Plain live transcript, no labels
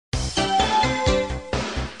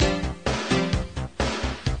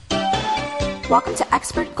Welcome to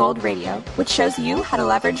Expert Gold Radio, which shows you how to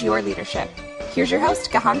leverage your leadership. Here's your host,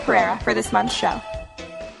 Gahan Pereira, for this month's show.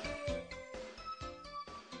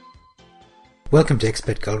 Welcome to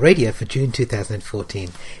Expert Gold Radio for June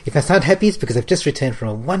 2014. If I sound happy, it's because I've just returned from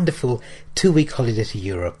a wonderful 2-week holiday to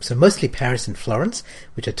Europe. So mostly Paris and Florence,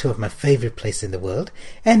 which are two of my favorite places in the world.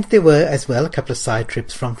 And there were as well a couple of side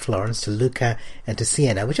trips from Florence to Lucca and to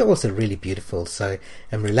Siena, which are also really beautiful. So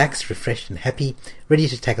I'm relaxed, refreshed and happy, ready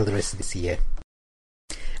to tackle the rest of this year.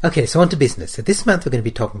 Okay, so on to business. So this month we're going to be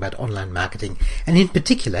talking about online marketing, and in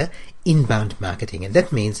particular, inbound marketing. And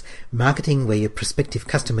that means marketing where your prospective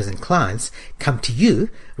customers and clients come to you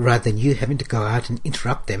rather than you having to go out and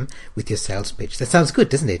interrupt them with your sales pitch. That sounds good,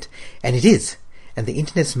 doesn't it? And it is. And the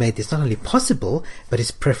internet's made this not only possible, but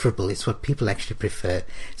it's preferable. It's what people actually prefer.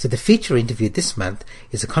 So the feature interview this month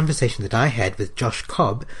is a conversation that I had with Josh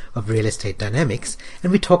Cobb of Real Estate Dynamics,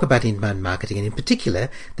 and we talk about inbound marketing and in particular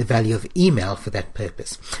the value of email for that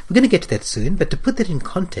purpose. We're going to get to that soon, but to put that in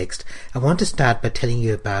context, I want to start by telling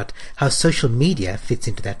you about how social media fits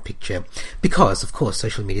into that picture. Because, of course,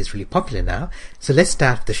 social media is really popular now. So let's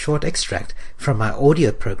start with a short extract from my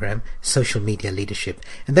audio program, Social Media Leadership.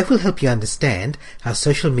 And that will help you understand how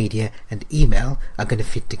social media and email are going to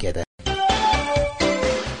fit together.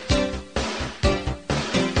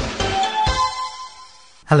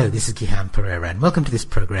 Hello, this is Gahan Pereira, and welcome to this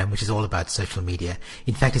program which is all about social media.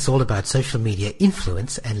 In fact, it's all about social media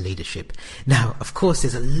influence and leadership. Now, of course,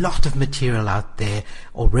 there's a lot of material out there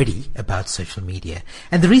already about social media.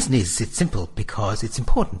 And the reason is, it's simple, because it's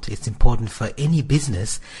important. It's important for any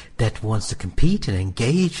business that wants to compete and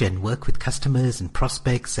engage and work with customers and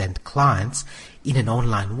prospects and clients in an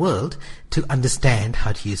online world to understand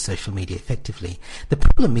how to use social media effectively. The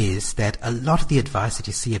problem is that a lot of the advice that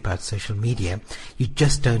you see about social media, you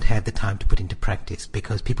just don't have the time to put into practice,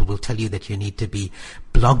 because people will tell you that you need to be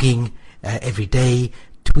blogging every day,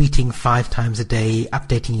 tweeting 5 times a day,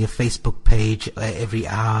 updating your Facebook page every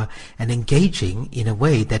hour, and engaging in a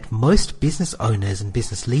way that most business owners and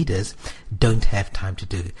business leaders don't have time to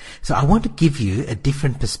do. So I want to give you a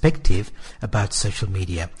different perspective about social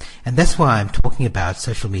media. And that's why I'm talking about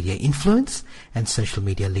social media influence and social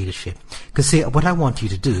media leadership. Because see, what I want you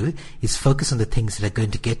to do is focus on the things that are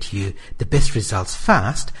going to get you the best results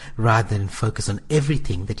fast, rather than focus on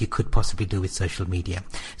everything that you could possibly do with social media.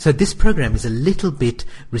 So this program is a little bit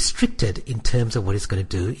restricted in terms of what it's going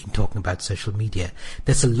to do in talking about social media.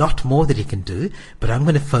 There's a lot more that it can do, but I'm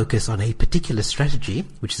going to focus on a particular strategy,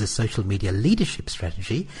 which is a social media leadership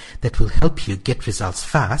strategy that will help you get results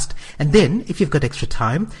fast. And then if you've got extra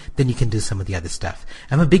time, then you can do some of the other stuff.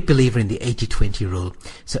 I'm a big believer in the 80-20 rule.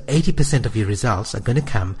 So 80% of your results are going to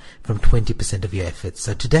come from 20% of your efforts.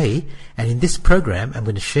 So today, and in this program, I'm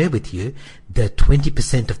going to share with you the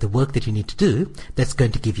 20% of the work that you need to do that's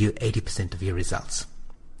going to give you 80% of your results.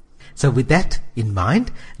 So with that in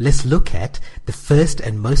mind, let's look at the first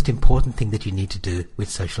and most important thing that you need to do with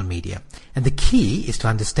social media. And the key is to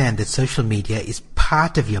understand that social media is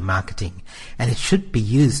part of your marketing, and it should be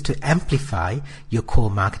used to amplify your core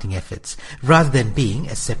marketing efforts rather than being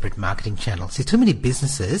a separate marketing channel. See, too many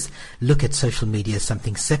businesses look at social media as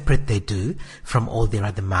something separate they do from all their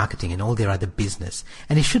other marketing and all their other business.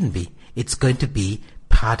 And it shouldn't be. It's going to be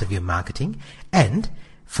part of your marketing. And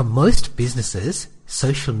for most businesses,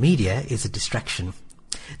 social media is a distraction.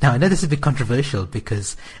 Now, I know this is a bit controversial,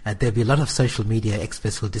 because there'll be a lot of social media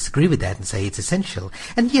experts who will disagree with that and say it's essential.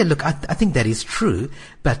 And yeah, look, I think that is true,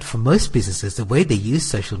 but for most businesses, the way they use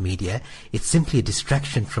social media, it's simply a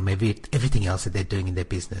distraction from everything else that they're doing in their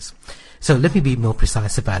business. So let me be more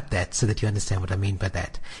precise about that so that you understand what I mean by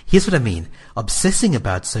that. Here's what I mean. Obsessing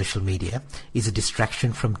about social media is a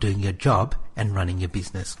distraction from doing your job and running your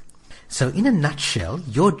business. So in a nutshell,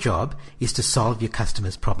 your job is to solve your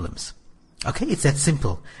customers' problems. Okay, it's that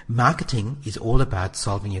simple. Marketing is all about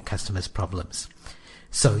solving your customers' problems.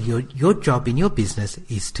 So your job in your business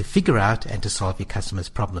is to figure out and to solve your customers'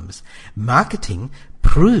 problems. Marketing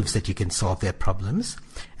proves that you can solve their problems,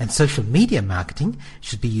 and social media marketing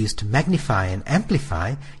should be used to magnify and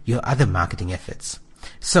amplify your other marketing efforts.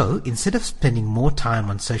 So instead of spending more time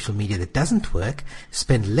on social media that doesn't work,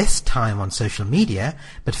 spend less time on social media,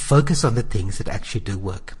 but focus on the things that actually do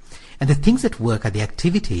work. And the things that work are the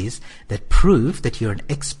activities that prove that you're an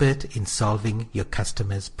expert in solving your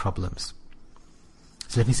customers' problems.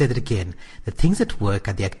 So let me say that again. The things that work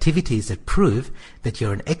are the activities that prove that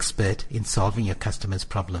you're an expert in solving your customers'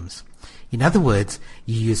 problems. In other words,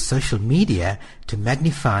 you use social media to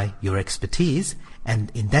magnify your expertise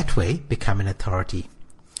and in that way become an authority.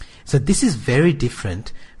 So this is very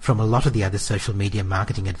different from a lot of the other social media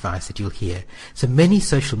marketing advice that you'll hear. So many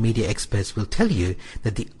social media experts will tell you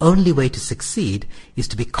that the only way to succeed is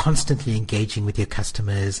to be constantly engaging with your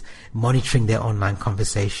customers, monitoring their online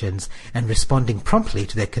conversations, and responding promptly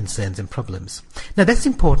to their concerns and problems. Now, that's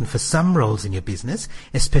important for some roles in your business,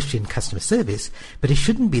 especially in customer service, but it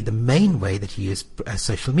shouldn't be the main way that you use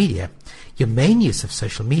social media. Your main use of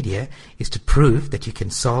social media is to prove that you can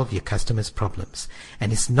solve your customers' problems,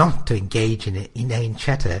 and it's not to engage in an inane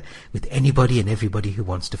chatter with anybody and everybody who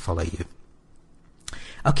wants to follow you.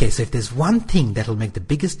 Okay, so if there's one thing that'll make the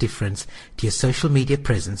biggest difference to your social media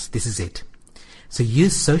presence, this is it. So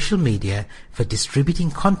use social media for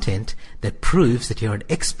distributing content that proves that you're an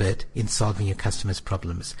expert in solving your customers'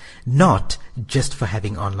 problems, not just for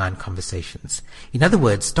having online conversations. In other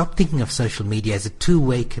words, stop thinking of social media as a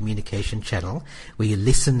two-way communication channel where you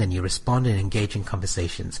listen and you respond and engage in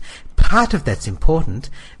conversations. Part of that's important,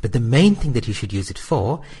 but the main thing that you should use it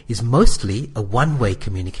for is mostly a one-way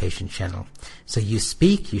communication channel. So you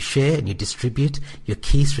speak, you share, and you distribute your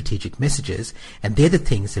key strategic messages, and they're the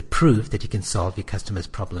things that prove that you can solve your customers'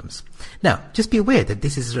 problems. Now, just be aware that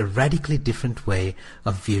this is a radically different way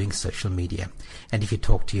of viewing social media. And if you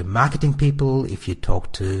talk to your marketing people, if you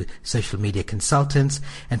talk to social media consultants,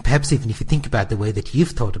 and perhaps even if you think about the way that you've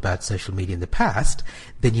thought about social media in the past,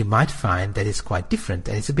 then you might find that it's quite different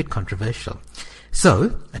and it's a bit controversial.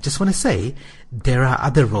 So, I just want to say, there are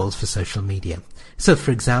other roles for social media. So,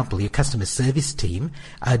 for example, your customer service team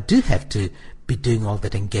do have to be doing all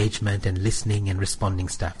that engagement and listening and responding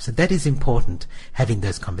stuff. So that is important, having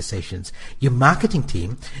those conversations. Your marketing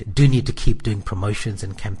team do need to keep doing promotions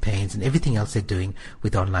and campaigns and everything else they're doing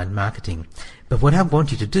with online marketing. But what I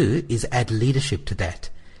want you to do is add leadership to that.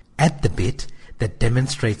 Add the bit that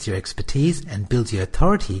demonstrates your expertise and builds your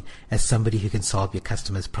authority as somebody who can solve your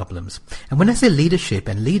customers' problems. And when I say leadership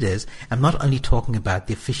and leaders, I'm not only talking about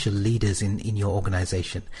the official leaders in your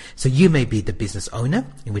organization. So you may be the business owner,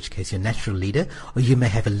 in which case you're a natural leader, or you may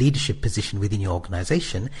have a leadership position within your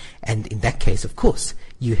organization, and in that case, of course,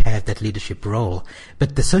 you have that leadership role.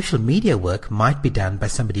 But the social media work might be done by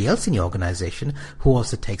somebody else in your organization who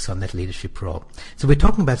also takes on that leadership role. So we're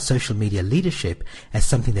talking about social media leadership as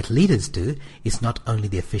something that leaders do, is not only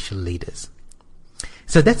the official leaders.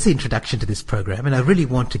 So that's the introduction to this program, and I really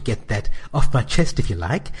want to get that off my chest, if you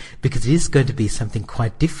like, because it is going to be something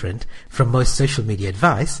quite different from most social media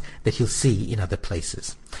advice that you'll see in other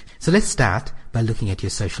places. So let's start by looking at your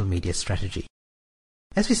social media strategy.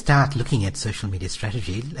 As we start looking at social media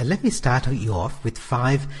strategy, let me start you off with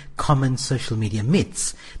 5 common social media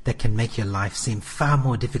myths that can make your life seem far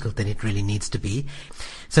more difficult than it really needs to be.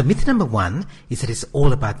 So myth number 1 is that it's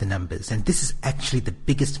all about the numbers, and this is actually the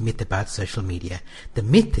biggest myth about social media. The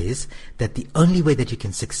myth is that the only way that you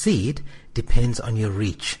can succeed depends on your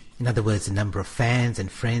reach. In other words, the number of fans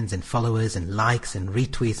and friends and followers and likes and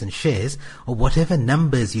retweets and shares, or whatever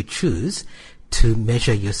numbers you choose to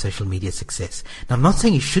measure your social media success. Now, I'm not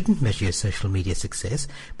saying you shouldn't measure your social media success,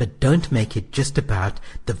 but don't make it just about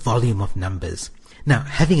the volume of numbers. Now,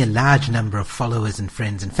 having a large number of followers and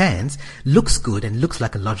friends and fans looks good and looks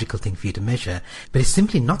like a logical thing for you to measure, but it's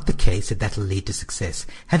simply not the case that that'll lead to success.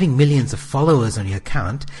 Having millions of followers on your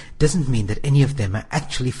account doesn't mean that any of them are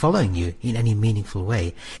actually following you in any meaningful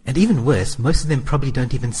way. And even worse, most of them probably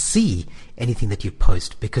don't even see anything that you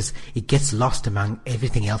post because it gets lost among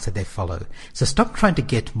everything else that they follow. So stop trying to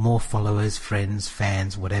get more followers, friends,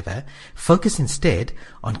 fans, whatever. Focus instead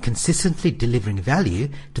on consistently delivering value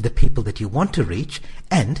to the people that you want to reach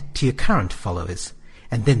and to your current followers.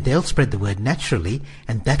 And then they'll spread the word naturally,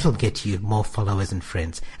 and that'll get you more followers and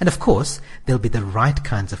friends. And of course, they'll be the right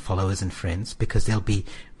kinds of followers and friends because they'll be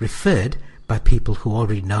referred by people who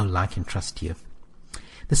already know, like, and trust you.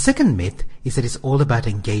 The second myth is that it's all about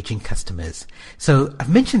engaging customers. So I've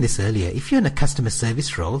mentioned this earlier. If you're in a customer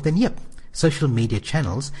service role, then yep, social media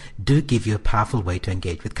channels do give you a powerful way to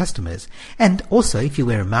engage with customers. And also, if you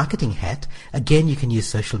wear a marketing hat, again, you can use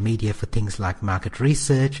social media for things like market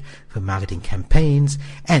research, for marketing campaigns,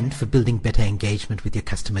 and for building better engagement with your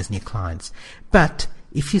customers and your clients. But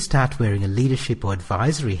if you start wearing a leadership or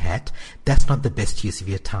advisory hat, that's not the best use of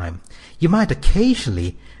your time. You might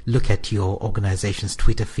occasionally look at your organization's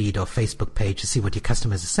Twitter feed or Facebook page to see what your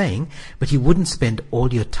customers are saying, but you wouldn't spend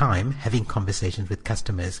all your time having conversations with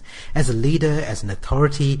customers. As a leader, as an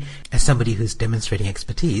authority, as somebody who's demonstrating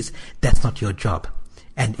expertise, that's not your job.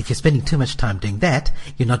 And if you're spending too much time doing that,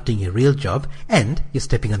 you're not doing your real job, and you're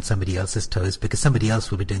stepping on somebody else's toes because somebody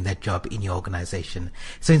else will be doing that job in your organization.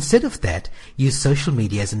 So instead of that, use social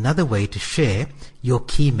media as another way to share your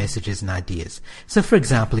key messages and ideas. So for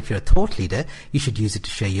example, if you're a thought leader, you should use it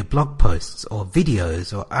to share your blog posts or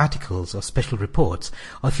videos or articles or special reports.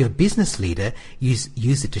 Or if you're a business leader, use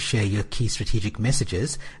it to share your key strategic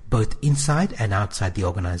messages, both inside and outside the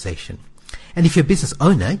organization. And if you're a business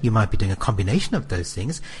owner, you might be doing a combination of those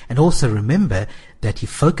things. And also remember that you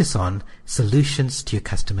focus on solutions to your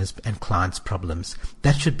customers' and clients' problems.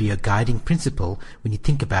 That should be your guiding principle when you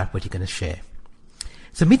think about what you're going to share.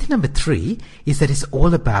 So myth number 3 is that it's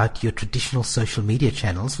all about your traditional social media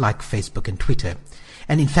channels like Facebook and Twitter.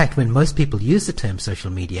 And in fact, when most people use the term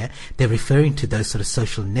social media, they're referring to those sort of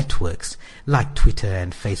social networks like Twitter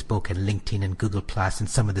and Facebook and LinkedIn and Google Plus and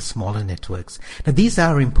some of the smaller networks. Now, these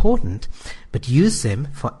are important, but use them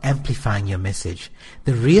for amplifying your message.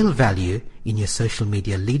 The real value in your social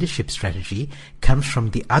media leadership strategy comes from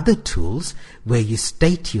the other tools where you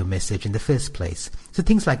state your message in the first place. So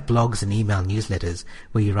things like blogs and email newsletters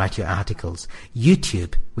where you write your articles,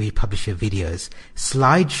 YouTube where you publish your videos,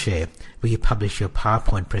 SlideShare where you publish your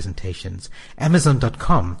PowerPoint presentations,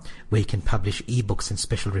 Amazon.com where you can publish ebooks and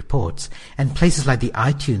special reports, and places like the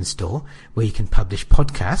iTunes Store where you can publish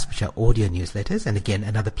podcasts, which are audio newsletters, and again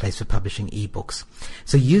another place for publishing ebooks.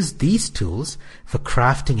 So use these tools for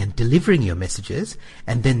crafting and delivering your messages,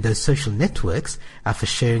 and then those social networks are for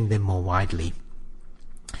sharing them more widely.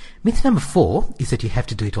 Myth number 4 is that you have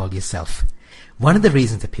to do it all yourself. One of the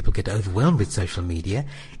reasons that people get overwhelmed with social media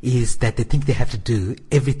is that they think they have to do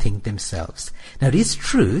everything themselves. Now, it is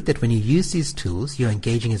true that when you use these tools, you're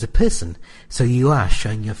engaging as a person, so you are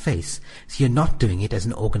showing your face. So you're not doing it as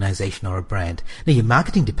an organization or a brand. Now, your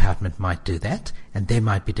marketing department might do that, and they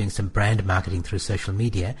might be doing some brand marketing through social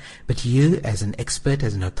media, but you, as an expert,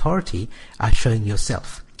 as an authority, are showing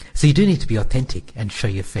yourself. So you do need to be authentic and show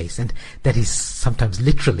your face, and that is sometimes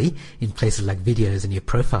literally in places like videos and your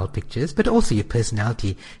profile pictures, but also your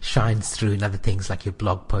personality shines through in other things like your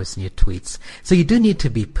blog posts and your tweets. So you do need to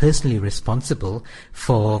be personally responsible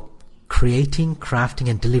for creating, crafting,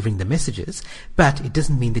 and delivering the messages, but it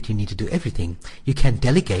doesn't mean that you need to do everything. You can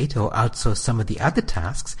delegate or outsource some of the other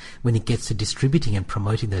tasks when it gets to distributing and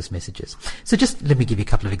promoting those messages. So just let me give you a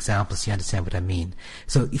couple of examples so you understand what I mean.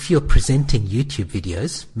 So if you're presenting YouTube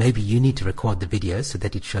videos, maybe you need to record the videos so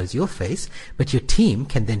that it shows your face, but your team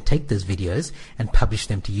can then take those videos and publish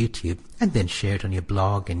them to YouTube and then share it on your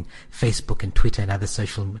blog and Facebook and Twitter and other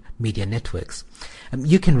social media networks.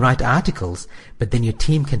 You can write articles, but then your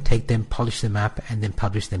team can take them, polish them up, and then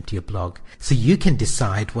publish them to your blog. So you can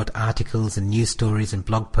decide what articles and news stories and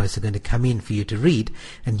blog posts are going to come in for you to read,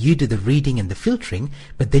 and you do the reading and the filtering,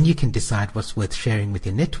 but then you can decide what's worth sharing with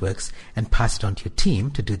your networks and pass it on to your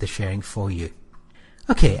team to do the sharing for you.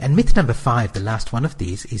 Okay, and myth number 5, the last one of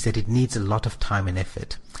these, is that it needs a lot of time and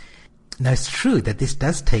effort. Now, it's true that this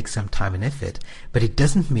does take some time and effort, but it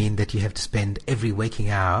doesn't mean that you have to spend every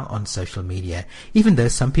waking hour on social media, even though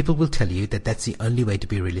some people will tell you that that's the only way to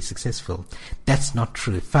be really successful. That's not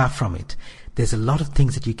true, far from it. There's a lot of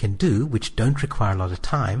things that you can do which don't require a lot of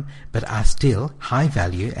time, but are still high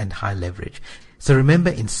value and high leverage. So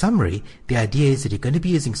remember, in summary, the idea is that you're going to be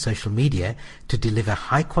using social media to deliver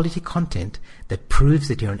high quality content that proves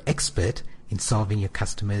that you're an expert in solving your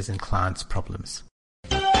customers' and clients' problems.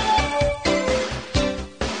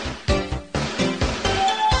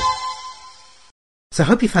 So I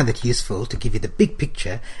hope you found that useful to give you the big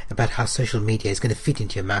picture about how social media is going to fit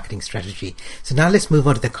into your marketing strategy. So now let's move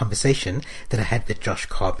on to the conversation that I had with Josh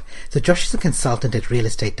Cobb. So Josh is a consultant at Real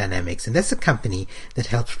Estate Dynamics, and that's a company that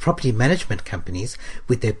helps property management companies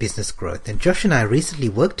with their business growth. And Josh and I recently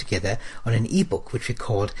worked together on an ebook which we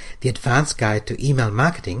called The Advanced Guide to Email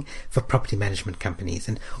Marketing for Property Management Companies.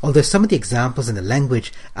 And although some of the examples and the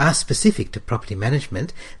language are specific to property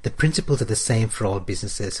management, the principles are the same for all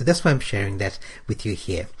businesses. So that's why I'm sharing that with you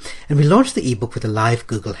here. And we launched the ebook with a live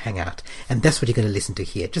Google Hangout, and that's what you're going to listen to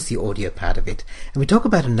here, just the audio part of it. And we talk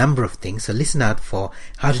about a number of things, so listen out for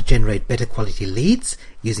how to generate better quality leads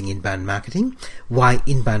using inbound marketing, why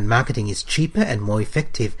inbound marketing is cheaper and more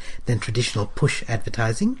effective than traditional push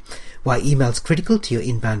advertising, why email is critical to your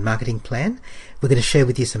inbound marketing plan. We're going to share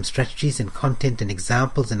with you some strategies and content and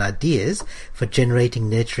examples and ideas for generating,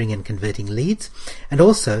 nurturing, and converting leads, and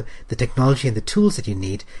also the technology and the tools that you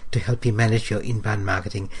need to help you manage your inbound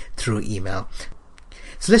marketing through email.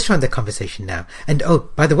 So let's join the conversation now. And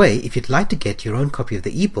oh, by the way, if you'd like to get your own copy of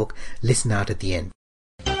the ebook, listen out at the end.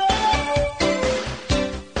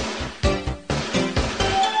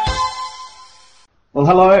 Well,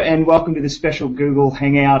 hello and welcome to this special Google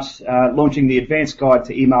Hangout launching the Advanced Guide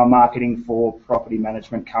to Email Marketing for Property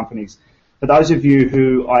Management Companies. For those of you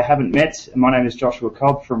who I haven't met, my name is Joshua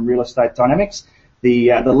Cobb from Real Estate Dynamics, the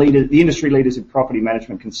industry leaders in property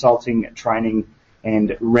management consulting, training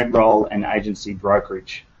and rent roll and agency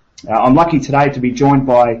brokerage. I'm lucky today to be joined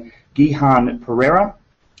by Gihan Perera,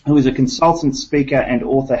 who is a consultant, speaker and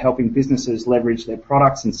author helping businesses leverage their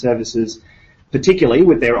products and services, particularly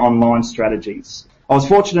with their online strategies. I was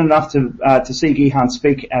fortunate enough to see Gihan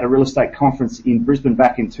speak at a real estate conference in Brisbane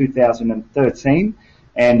back in 2013,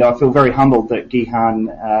 and I feel very humbled that Gihan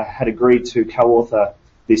had agreed to co-author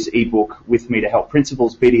this ebook with me to help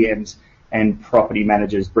principals, BDMs and property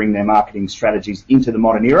managers bring their marketing strategies into the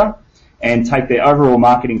modern era and take their overall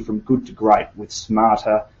marketing from good to great with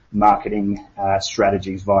smarter marketing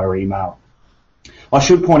strategies via email. I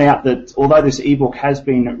should point out that although this ebook has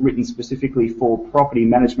been written specifically for property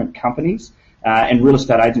management companies and real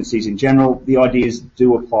estate agencies in general, the ideas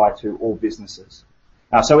do apply to all businesses.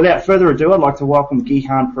 So without further ado, I'd like to welcome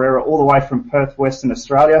Gihan Perera all the way from Perth, Western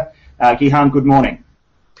Australia. Gihan, good morning.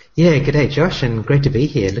 Yeah, good day, Josh, and great to be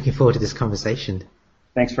here. Looking forward to this conversation.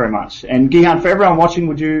 Thanks very much. And Gihan, for everyone watching,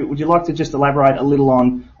 would you like to just elaborate a little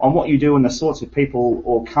on what you do and the sorts of people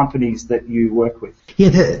or companies that you work with? Yeah,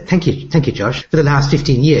 thank you, Josh. For the last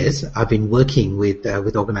 15 years, I've been working with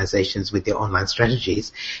organizations with their online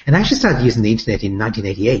strategies, and I actually started using the internet in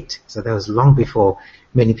 1988. So that was long before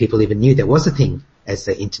many people even knew there was a thing as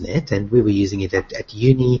the internet, and we were using it at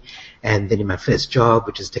uni and then in my first job,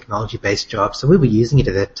 which is a technology-based job. So we were using it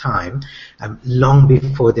at that time, long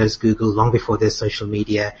before there's Google, long before there's social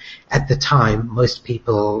media. At the time, most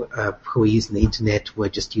people who were using the internet were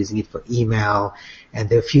just using it for email, and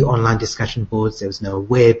there were a few online discussion boards. There was no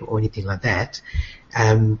web or anything like that.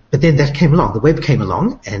 But then that came along, the web came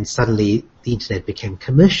along, and suddenly the internet became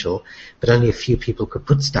commercial, but only a few people could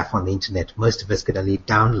put stuff on the internet. Most of us could only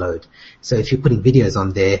download. So if you're putting videos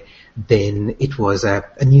on there, then it was a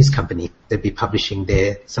news company. They'd be publishing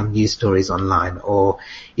some news stories online. Or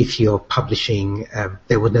if you're publishing,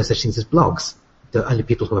 there were no such things as blogs. The only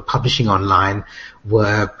people who were publishing online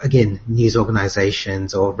were, again, news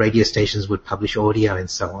organizations or radio stations would publish audio and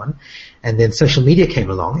so on. And then social media came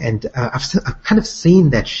along, and I've kind of seen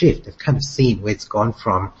that shift. I've kind of seen where it's gone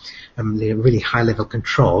from really high-level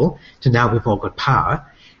control to now we've all got power,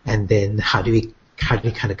 and then how do we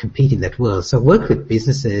kind of compete in that world? So I work with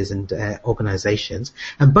businesses and organizations,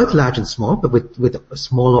 and both large and small, but with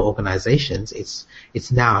smaller organizations,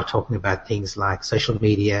 it's now talking about things like social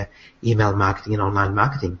media, email marketing, and online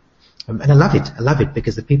marketing. And I love it. I love it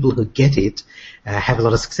because the people who get it have a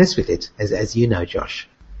lot of success with it, as you know, Josh.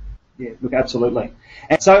 Yeah, look, absolutely.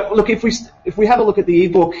 And so, look, if we have a look at the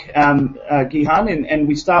ebook, Gihan, and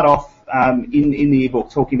we start off in the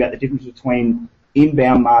ebook talking about the difference between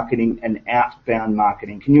inbound marketing and outbound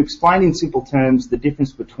marketing. Can you explain in simple terms the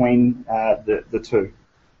difference between the two?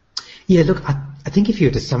 Yeah, look, I think if you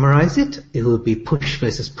were to summarize it, it would be push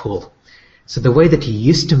versus pull. So the way that you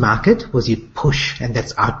used to market was you'd push, and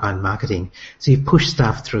that's outbound marketing. So you push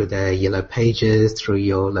stuff through the yellow pages, through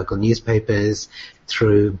your local newspapers,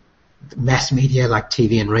 through mass media like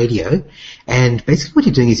TV and radio. And basically what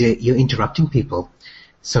you're doing is you're interrupting people.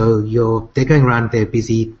 So they're going around their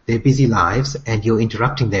busy lives, and you're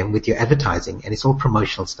interrupting them with your advertising, and it's all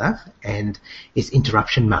promotional stuff, and it's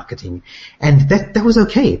interruption marketing. And that was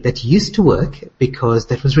okay. That used to work because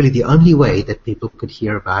that was really the only way that people could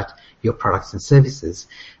hear about your products and services.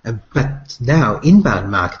 But now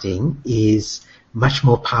inbound marketing is much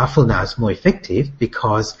more powerful now. It's more effective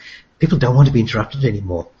because people don't want to be interrupted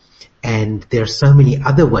anymore. And there are so many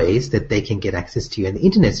other ways that they can get access to you. And the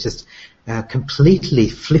internet's just completely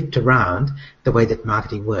flipped around the way that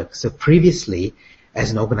marketing works. So previously, as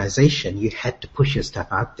an organization, you had to push your stuff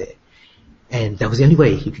out there. And that was the only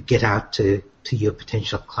way you could get out to your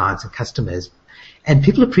potential clients and customers. And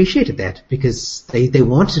people appreciated that because they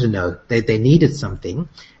wanted to know. They needed something,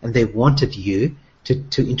 and they wanted you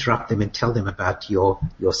to interrupt them and tell them about your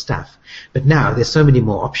stuff. But now there's so many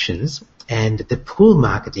more options. And the pull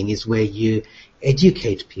marketing is where you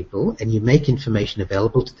educate people and you make information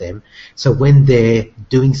available to them. So when they're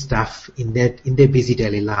doing stuff in their busy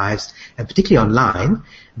daily lives, and particularly online,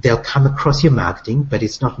 they'll come across your marketing, but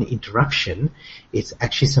it's not an interruption. It's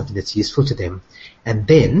actually something that's useful to them. And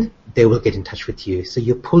then they will get in touch with you. So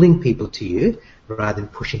you're pulling people to you rather than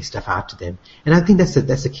pushing stuff out to them. And I think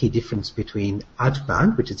that's a key difference between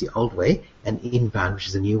outbound, which is the old way, and inbound, which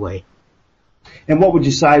is a new way. And what would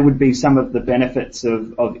you say would be some of the benefits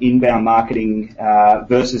of inbound marketing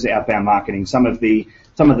versus outbound marketing? Some of the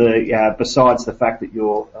besides the fact that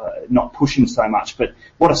you're not pushing so much, but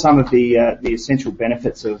what are some of the essential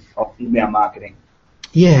benefits of inbound marketing?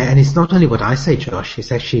 Yeah, and it's not only what I say, Josh.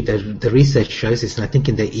 It's actually the research shows this, and I think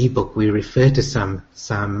in the ebook we refer to some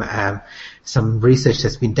research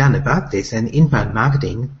that's been done about this. And inbound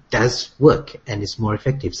marketing does work and is more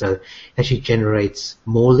effective. So it actually generates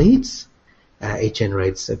more leads. It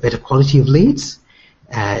generates a better quality of leads.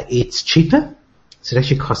 It's cheaper, so it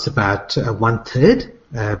actually costs about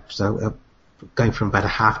 1/3. Going from about a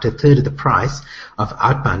half to a third of the price of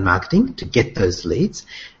outbound marketing to get those leads.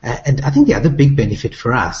 And I think the other big benefit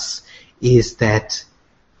for us is that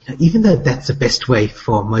even though that's the best way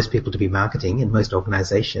for most people to be marketing in most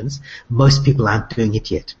organizations, most people aren't doing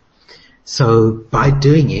it yet. So by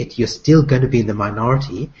doing it, you're still going to be in the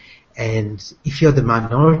minority. And if you're the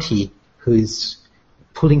minority who's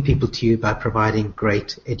pulling people to you by providing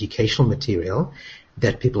great educational material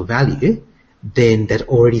that people value, then that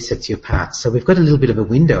already sets you apart. So we've got a little bit of a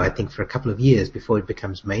window, I think, for a couple of years before it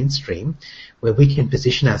becomes mainstream, where we can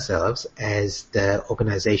position ourselves as the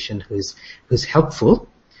organization who's helpful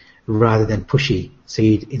rather than pushy. So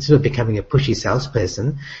instead of becoming a pushy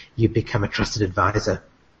salesperson, you become a trusted advisor.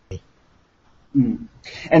 Mm.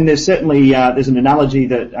 And there's certainly there's an analogy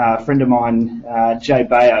that a friend of mine, Jay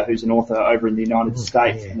Bayer, who's an author over in the United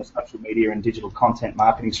States and a social media and digital content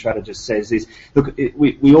marketing strategist, says is, look,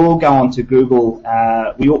 we all go onto Google,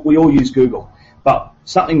 we all use Google, but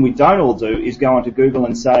something we don't all do is go onto Google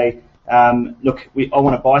and say, look, I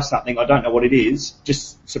want to buy something, I don't know what it is,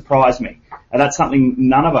 just surprise me. And that's something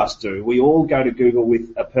none of us do. We all go to Google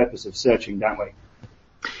with a purpose of searching, don't we?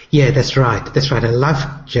 Yeah, that's right. That's right. I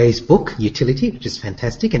love Jay's book, Utility, which is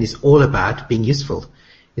fantastic, and it's all about being useful.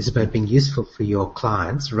 It's about being useful for your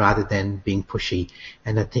clients rather than being pushy.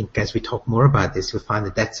 And I think as we talk more about this, you'll find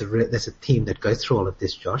that that's a theme that goes through all of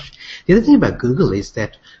this, Josh. The other thing about Google is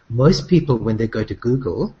that most people, when they go to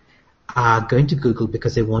Google, are going to Google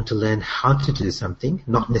because they want to learn how to do something,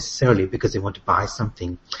 not necessarily because they want to buy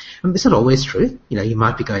something. It's not always true. You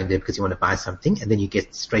might be going there because you want to buy something, and then you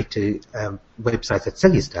get straight to websites that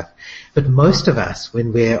sell you stuff. But most of us,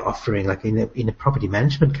 when we're offering, like in a property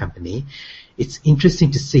management company, it's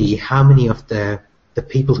interesting to see how many of the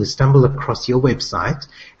people who stumble across your website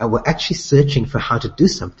were actually searching for how to do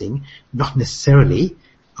something, not necessarily,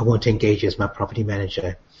 I want to engage you as my property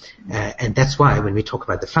manager. And that's why when we talk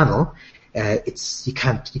about the funnel, you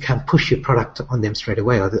can't push your product on them straight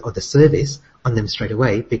away or the service on them straight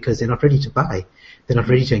away because they're not ready to buy. They're not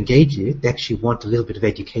ready to engage you. They actually want a little bit of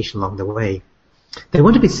education along the way. They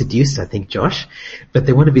want to be seduced, I think, Josh, but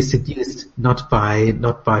they want to be seduced not by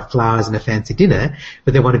flowers and a fancy dinner,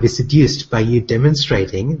 but they want to be seduced by you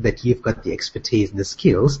demonstrating that you've got the expertise and the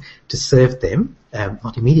skills to serve them,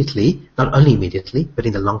 not only immediately, but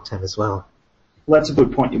in the long term as well. Well, that's a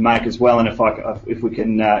good point you make as well. And if we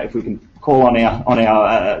can call on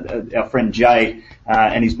our friend Jay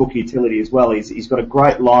and his book Utility as well, he's got a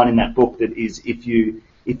great line in that book that is, if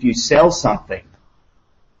you sell something,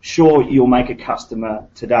 sure, you'll make a customer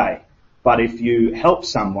today, but if you help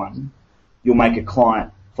someone, you'll make a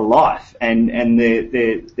client for life. And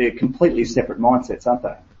they're completely separate mindsets, aren't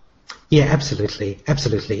they? Yeah, absolutely.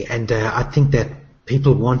 And I think that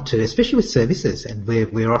people want to, especially with services, and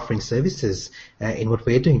we're offering services in what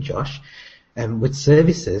we're doing, Josh. With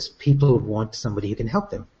services, people want somebody who can help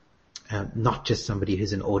them, not just somebody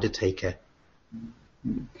who's an order taker.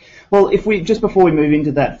 Well, just before we move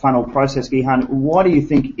into that funnel process, Gihan, why do you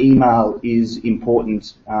think email is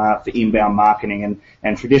important for inbound marketing?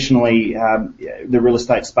 And traditionally, the real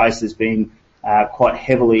estate space has been quite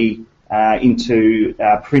heavily into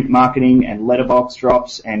print marketing and letterbox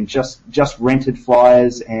drops and just rented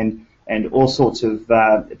flyers and all sorts of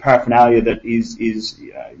paraphernalia that is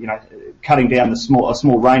cutting down a small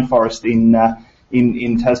rainforest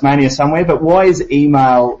in Tasmania somewhere. But why is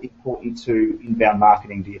email important to inbound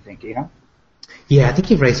marketing, do you think, Gihan? Yeah, I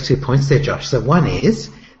think you've raised 2 points there, Josh. So one is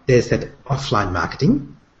there's that offline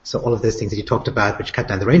marketing. So all of those things that you talked about, which cut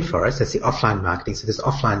down the rainforest, that's the offline marketing. So there's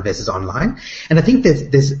offline versus online. And I think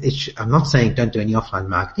I'm not saying don't do any offline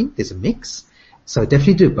marketing. There's a mix. So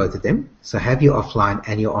definitely do both of them. So have your offline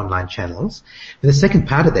and your online channels. But the second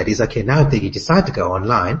part of that is, okay, now that you decide to go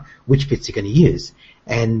online, which bits you're going to use?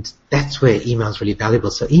 And that's where email is really valuable.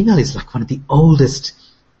 So email is like one of the oldest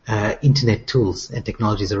internet tools and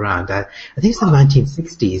technologies around. I think it's the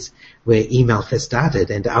 1960s where email first started,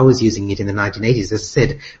 and I was using it in the 1980s. As I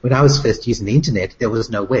said, when I was first using the internet, there was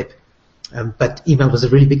no web. But email was a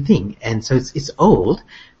really big thing. And so it's old,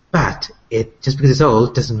 But just because it's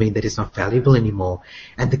old doesn't mean that it's not valuable anymore.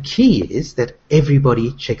 And the key is that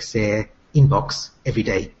everybody checks their inbox every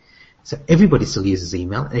day. So everybody still uses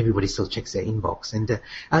email, and everybody still checks their inbox.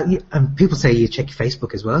 And people say you check your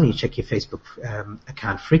Facebook as well, and you check your Facebook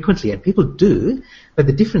account frequently, and people do. But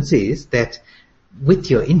the difference is that with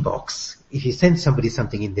your inbox, if you send somebody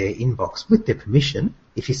something in their inbox with their permission,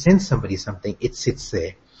 if you send somebody something, it sits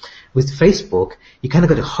there. With Facebook, you kind of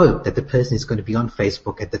got to hope that the person is going to be on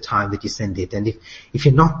Facebook at the time that you send it. And if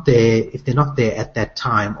you're not there, if they're not there at that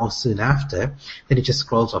time or soon after, then it just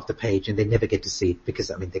scrolls off the page and they never get to see it because,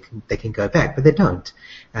 I mean, they can go back, but they don't.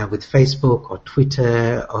 With Facebook or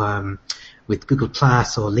Twitter, with Google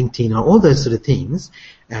Plus or LinkedIn or all those sort of things,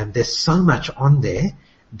 there's so much on there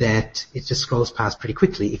that it just scrolls past pretty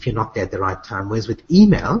quickly if you're not there at the right time. Whereas with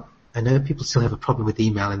email, I know people still have a problem with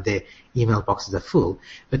email and their email boxes are full,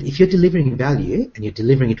 but if you're delivering value and you're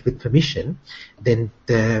delivering it with permission, then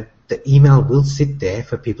the email will sit there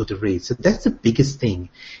for people to read. So that's the biggest thing.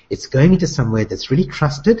 It's going into somewhere that's really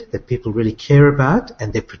trusted, that people really care about,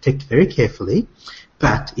 and they protect very carefully.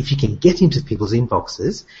 But if you can get into people's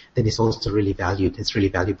inboxes, then it's also really valued. It's really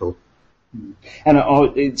valuable. And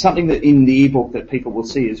it's something that in the ebook that people will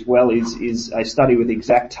see as well is a study with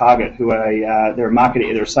Exact Target, who are they're a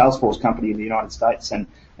marketing, they're a Salesforce company in the United States and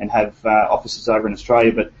have offices over in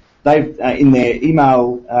Australia. But they've in their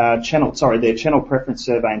their channel preference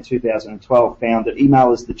survey in 2012 found that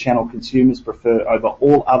email is the channel consumers prefer over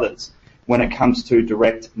all others when it comes to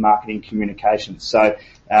direct marketing communications. So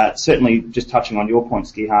certainly, just touching on your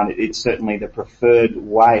points, Gihan, it's certainly the preferred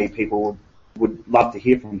way people would love to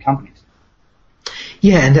hear from companies.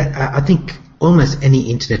 Yeah, and I think almost any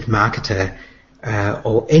internet marketer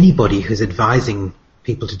or anybody who's advising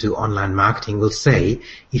people to do online marketing will say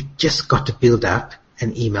you've just got to build up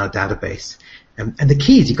an email database. And the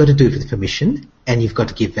key is you've got to do it with permission and you've got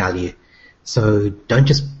to give value. So don't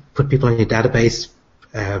just put people on your database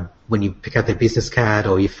when you pick up their business card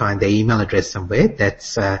or you find their email address somewhere.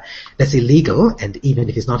 That's illegal, and even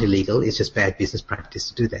if it's not illegal, it's just bad business practice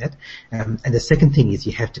to do that. And the second thing is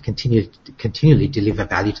you have to continually deliver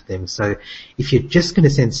value to them. So if you're just going to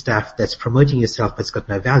send stuff that's promoting yourself but it's got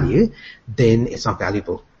no value, then it's not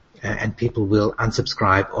valuable. And people will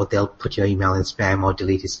unsubscribe or they'll put your email in spam or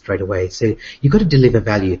delete it straight away. So you've got to deliver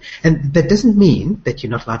value. And that doesn't mean that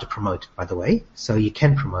you're not allowed to promote, by the way. So you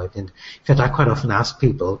can promote. And in fact, I quite often ask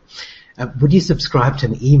people, would you subscribe to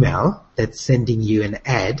an email that's sending you an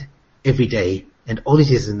ad every day and all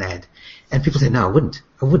it is an ad? And people say, no, I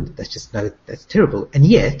wouldn't. That's terrible. And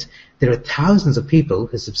yet there are thousands of people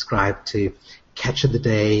who subscribe to Catch of the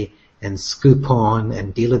Day and Scoop-On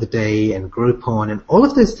and Deal of the Day and Groupon and all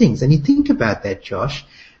of those things. And you think about that, Josh,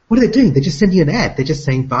 what are they doing? They're just sending you an ad. They're just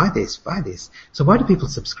saying, buy this, buy this. So why do people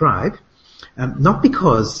subscribe? Not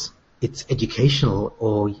because it's educational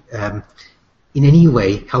or in any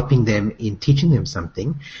way helping them in teaching them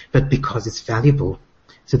something, but because it's valuable.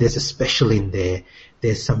 So there's a special in there.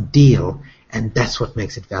 There's some deal, and that's what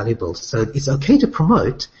makes it valuable. So it's okay to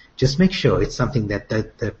promote. Just make sure it's something that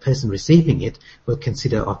the person receiving it will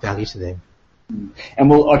consider of value to them.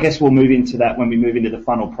 And I guess we'll move into that when we move into the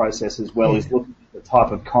funnel process as well, is looking at the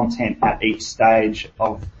type of content at each stage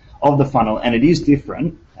of the funnel. And it is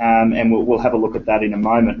different, and we'll have a look at that in a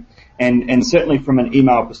moment. And certainly from an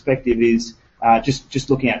email perspective is just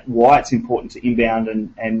looking at why it's important to inbound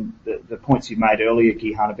and the points you made earlier,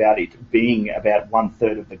 Gihan, about it being about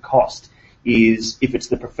 1/3 of the cost is if it's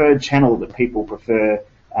the preferred channel that people prefer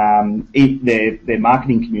their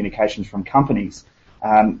marketing communications from companies,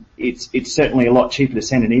 it's certainly a lot cheaper to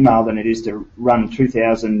send an email than it is to run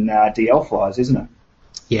 2,000 DL flyers, isn't it?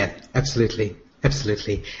 Yeah, absolutely.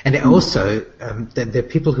 And also, the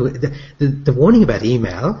people who the warning about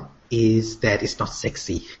email is that it's not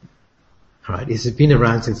sexy. Right? It's been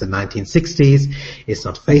around since the 1960s. It's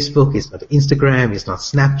not Facebook. It's not Instagram. It's not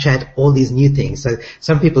Snapchat. All these new things. So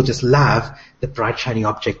some people just love the bright shiny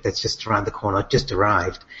object that's just around the corner, just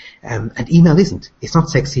arrived. And email isn't. It's not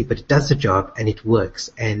sexy, but it does the job and it works.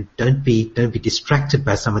 And don't be distracted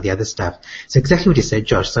by some of the other stuff. So exactly what you said,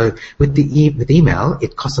 Josh. So with email,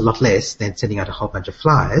 it costs a lot less than sending out a whole bunch of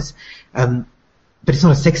flyers. But it's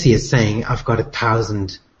not as sexy as saying I've got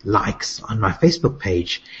 1,000 likes on my Facebook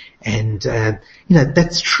page. And,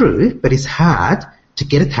 that's true, but it's hard to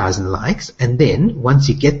get 1,000 likes. And then once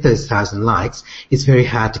you get those 1,000 likes, it's very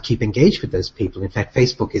hard to keep engaged with those people. In fact,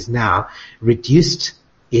 Facebook has now reduced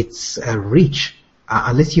its reach.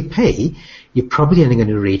 Unless you pay, you're probably only going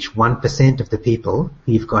to reach 1% of the people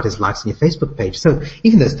who you've got as likes on your Facebook page. So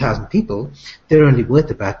even those 1,000 people, they're only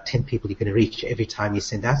worth about 10 people you're going to reach every time you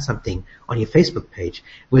send out something on your Facebook page.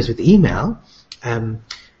 Whereas with email,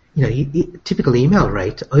 typical email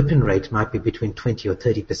rate, open rate might be between 20 or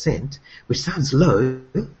 30%, which sounds low,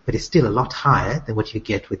 but is still a lot higher than what you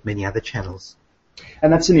get with many other channels.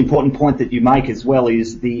 And that's an important point that you make as well,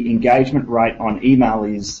 is the engagement rate on email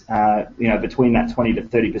is, between that 20 to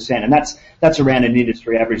 30%. And that's around an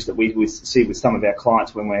industry average that we see with some of our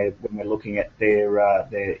clients when we're looking at their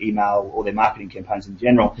email or their marketing campaigns in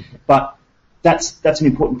general. But that's an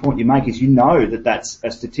important point you make, is that's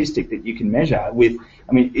a statistic that you can measure with.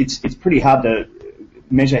 I mean, it's pretty hard to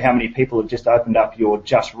measure how many people have just opened up your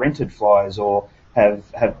just rented flyers or have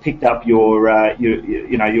picked up your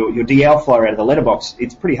DL flyer out of the letterbox.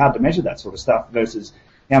 It's pretty hard to measure that sort of stuff versus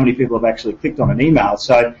how many people have actually clicked on an email.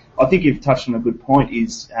 So I think you've touched on a good point,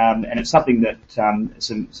 and it's something that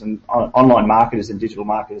some online marketers and digital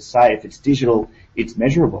marketers say, if it's digital, it's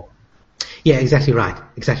measurable. Yeah, exactly right.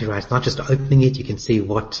 Exactly right. It's not just opening it. You can see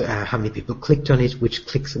how many people clicked on it, which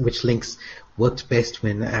links worked best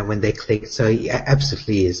when they clicked. So it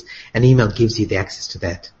absolutely is. An email gives you the access to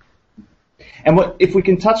that. And if we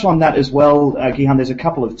can touch on that as well, Gihan, there's a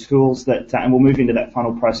couple of tools that, and we'll move into that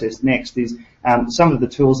funnel process next, is some of the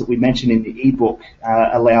tools that we mentioned in the ebook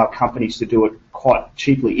allow companies to do it quite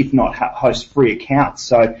cheaply, if not host free accounts.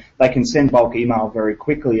 So they can send bulk email very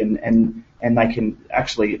quickly and they can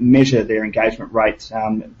actually measure their engagement rate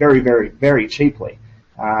very, very, very cheaply.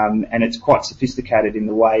 And it's quite sophisticated in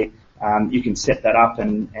the way you can set that up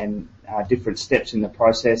and different steps in the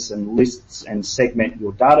process and lists and segment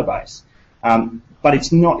your database. But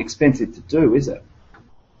it's not expensive to do, is it?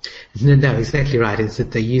 No, exactly right. It's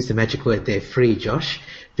that they use the magic word there, free, Josh,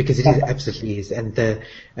 because it is absolutely is. And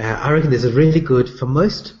I reckon there's a really good, for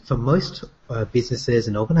most businesses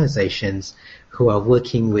and organizations who are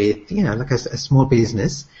working with, like a small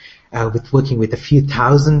business, working with a few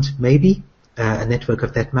thousand, maybe, a network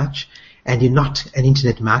of that much, and you're not an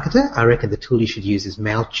internet marketer, I reckon the tool you should use is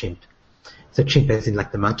MailChimp. So chimp as in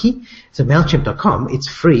like the monkey. So MailChimp.com, it's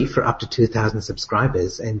free for up to 2,000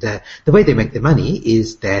 subscribers. And the way they make their money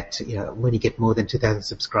is that, when you get more than 2,000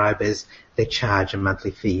 subscribers, they charge a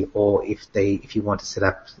monthly fee. Or if you want to set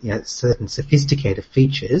up, certain sophisticated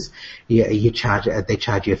features, they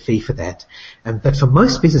charge you a fee for that. But for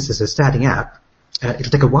most businesses who are starting up,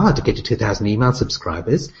 it'll take a while to get to 2,000 email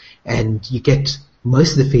subscribers, and you get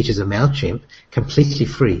most of the features of MailChimp completely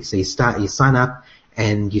free. So you sign up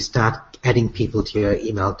and you start adding people to your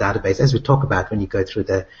email database, as we talk about when you go through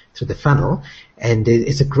the funnel. And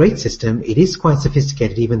it's a great system. It is quite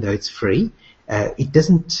sophisticated, even though it's free. I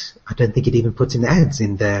don't think it even puts in ads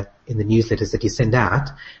in the newsletters that you send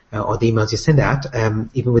out, or the emails you send out,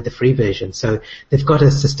 even with the free version. So they've got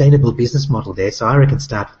a sustainable business model there. So I reckon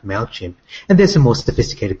start with MailChimp. And there's some more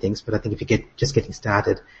sophisticated things, but I think if you just getting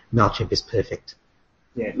started, MailChimp is perfect.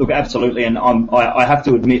 Yeah, look, absolutely, and I have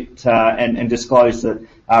to admit and disclose that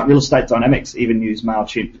Real Estate Dynamics even use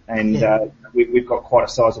MailChimp, and we've got quite a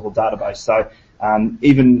sizable database. So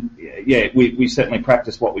we certainly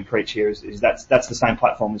practice what we preach here. Is that's the same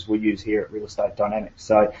platform as we use here at Real Estate Dynamics.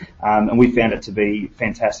 So and we found it to be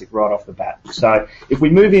fantastic right off the bat. So if we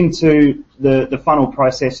move into the funnel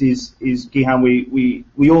process, is Gihan,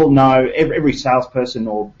 we all know every salesperson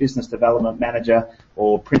or business development manager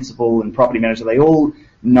or principal and property manager, they all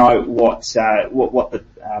know what the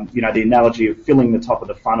the analogy of filling the top of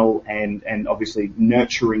the funnel and obviously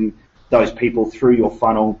nurturing those people through your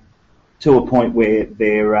funnel to a point where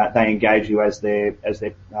they engage you as their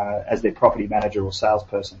property manager or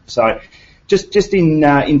salesperson. So just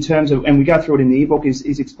in terms of, and we go through it in the ebook,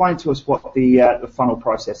 is explain to us what the funnel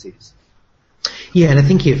process is. Yeah, and I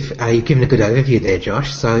think you've given a good overview there,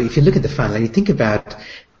 Josh. So if you look at the funnel and you think about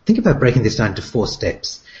breaking this down into 4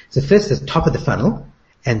 steps. So first, the top of the funnel.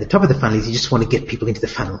 And the top of the funnel is you just want to get people into the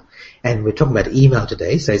funnel. And we're talking about email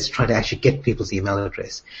today, so it's trying to actually get people's email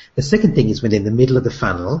address. The second thing is when they're in the middle of the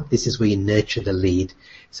funnel, this is where you nurture the lead.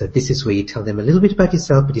 So this is where you tell them a little bit about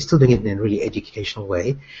yourself, but you're still doing it in a really educational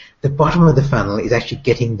way. The bottom of the funnel is actually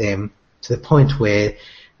getting them to the point where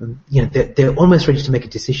they're almost ready to make a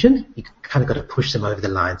decision. You kind of got to push them over the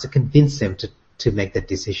line, so convince them to make that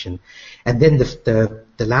decision. And then the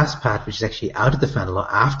last part, which is actually out of the funnel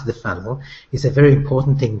or after the funnel, is a very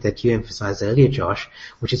important thing that you emphasized earlier, Josh,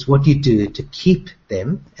 which is what you do to keep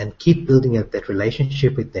them and keep building up that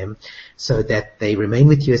relationship with them so that they remain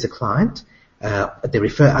with you as a client, they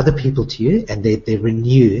refer other people to you, and they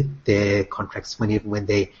renew their contracts when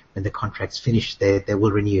the contract's finished, they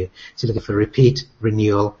will renew. So looking for repeat,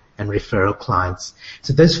 renewal, and referral clients.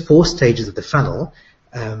 So those 4 stages of the funnel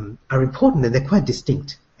are important, and they're quite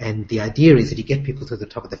distinct. And the idea is that you get people to the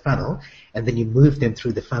top of the funnel, and then you move them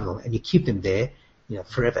through the funnel, and you keep them there.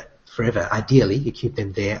 forever. Ideally, you keep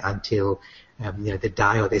them there until they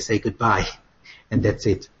die or they say goodbye, and that's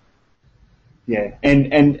it. Yeah,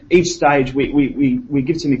 and each stage we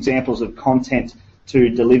give some examples of content to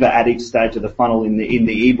deliver at each stage of the funnel in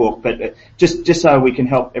the ebook. But just so we can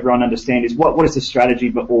help everyone understand is what is the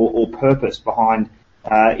strategy or purpose behind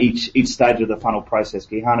each stage of the funnel process,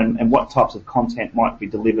 Gihan, and what types of content might be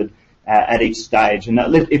delivered at each stage. And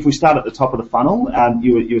if we start at the top of the funnel,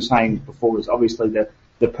 you were saying before is obviously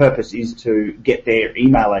the purpose is to get their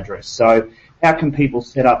email address. So how can people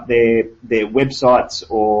set up their websites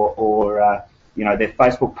or their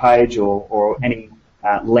Facebook page or any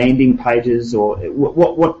landing pages, or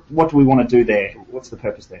what do we want to do there? What's the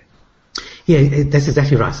purpose there? Yeah, that's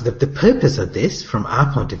exactly right. So the purpose of this, from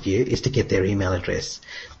our point of view, is to get their email address.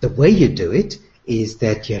 The way you do it is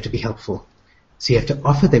that you have to be helpful. So you have to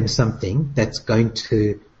offer them something that's going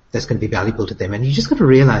to be valuable to them. And you just got to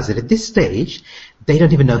realize that at this stage, they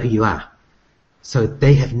don't even know who you are. So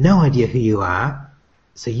they have no idea who you are.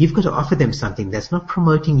 So you've got to offer them something that's not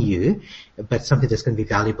promoting you, but something that's going to be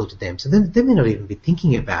valuable to them. So they may not even be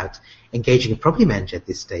thinking about engaging a property manager at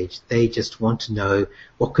this stage. They just want to know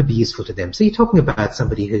what could be useful to them. So you're talking about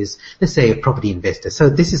somebody who's, let's say, a property investor.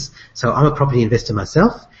 So I'm a property investor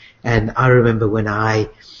myself, and I remember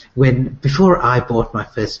before I bought my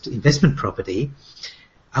first investment property,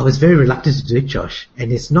 I was very reluctant to do it, Josh.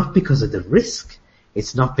 And it's not because of the risk.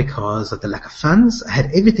 It's not because of the lack of funds. I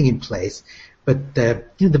had everything in place. But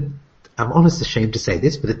I'm almost ashamed to say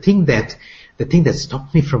this, but the thing that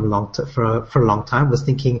stopped me for a long time was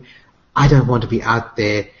thinking, I don't want to be out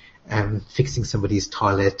there fixing somebody's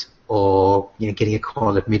toilet or getting a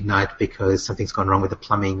call at midnight because something's gone wrong with the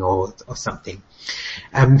plumbing or something.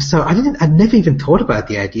 So I never even thought about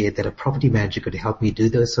the idea that a property manager could help me do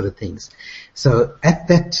those sort of things. So at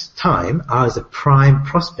that time, I was a prime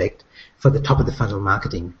prospect for the top of the funnel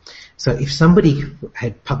marketing. So if somebody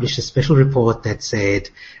had published a special report that said,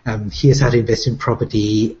 here's how to invest in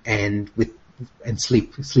property and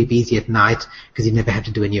sleep easy at night because you never have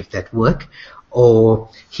to do any of that work, or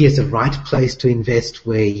here's the right place to invest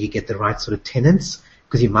where you get the right sort of tenants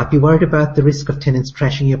because you might be worried about the risk of tenants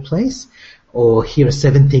trashing your place, or here are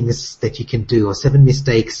 7 things that you can do or 7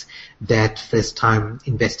 mistakes that first-time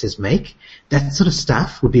investors make. That sort of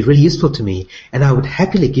stuff would be really useful to me, and I would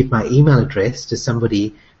happily give my email address to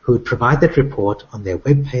somebody who would provide that report on their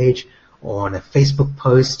web page or on a Facebook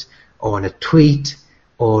post or on a tweet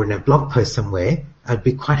or in a blog post somewhere. I'd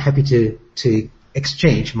be quite happy to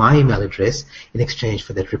exchange my email address in exchange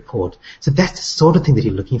for that report. So that's the sort of thing that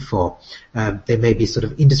you're looking for. There may be sort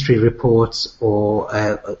of industry reports or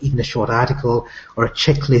even a short article or a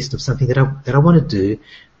checklist of something that I want to do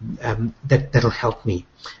that'll help me.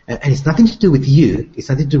 And it's nothing to do with you. It's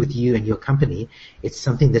nothing to do with you and your company. It's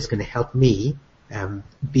something that's going to help me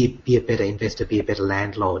be a better investor, be a better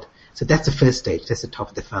landlord. So that's the first stage. That's the top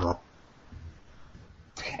of the funnel.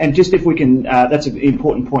 And just if we can, that's an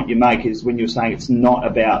important point you make, is when you're saying it's not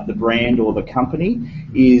about the brand or the company,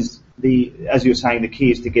 as you were saying, the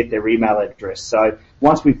key is to get their email address. So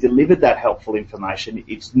once we've delivered that helpful information,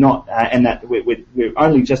 it's not, and that we're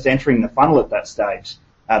only just entering the funnel at that stage,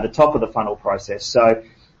 the top of the funnel process. So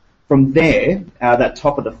from there, that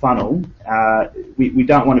top of the funnel, we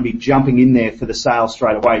don't want to be jumping in there for the sale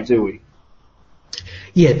straight away, do we?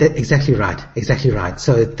 Yeah, exactly right. Exactly right.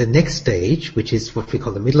 So the next stage, which is what we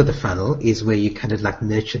call the middle of the funnel, is where you kind of like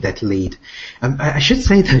nurture that lead. I should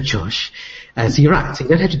say though, Josh, so you're right. So you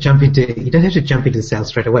don't have to jump into the sale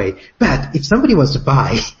straight away. But if somebody wants to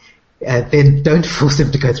buy, then don't force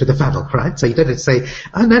them to go through the funnel, right? So you don't have to say,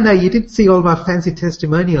 oh no, you didn't see all my fancy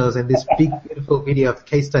testimonials and this big beautiful video of the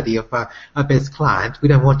case study of our best client. We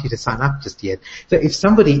don't want you to sign up just yet. So if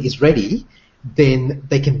somebody is ready, then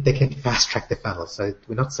they can fast track the funnel. So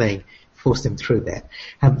we're not saying force them through that.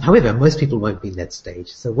 However, most people won't be in that stage.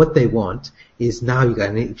 So what they want is now you go,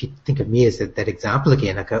 and if you think of me as that example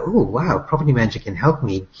again, I go, oh wow, property manager can help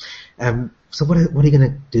me. So what are you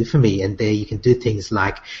going to do for me? And there you can do things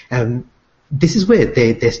like, this is where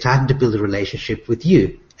they're starting to build a relationship with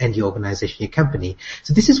you and your organization, your company.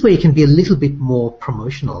 So this is where you can be a little bit more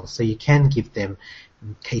promotional. So you can give them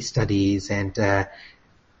case studies and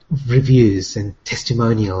reviews and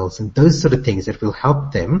testimonials and those sort of things that will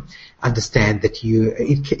help them understand that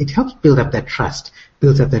it helps build up that trust,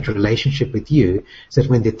 builds up that relationship with you, so that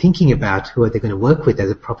when they're thinking about who are they going to work with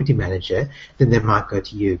as a property manager, then they might go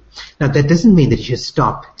to you. Now that doesn't mean that you should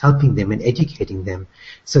stop helping them and educating them.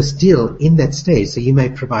 So still in that stage, so you may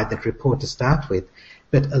provide that report to start with,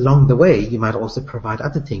 but along the way you might also provide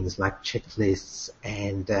other things like checklists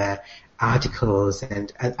and articles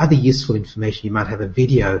and other useful information. You might have a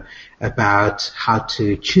video about how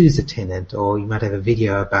to choose a tenant, or you might have a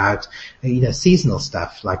video about, seasonal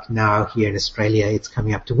stuff. Like now here in Australia, it's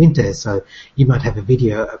coming up to winter, so you might have a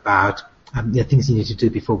video about things you need to do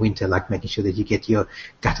before winter, like making sure that you get your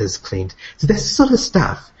gutters cleaned. So that's the sort of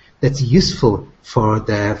stuff that's useful for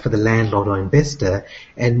the landlord or investor.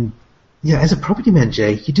 And as a property manager,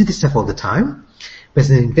 you do this stuff all the time. But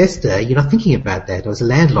as an investor, you're not thinking about that. Or as a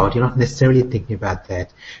landlord, you're not necessarily thinking about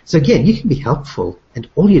that. So again, you can be helpful, and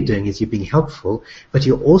all you're doing is you're being helpful, but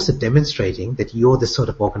you're also demonstrating that you're the sort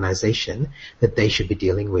of organization that they should be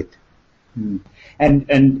dealing with.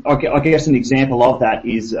 And I guess an example of that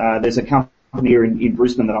is there's a company here in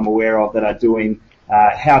Brisbane that I'm aware of that are doing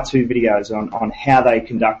how-to videos on how they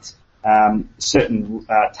conduct certain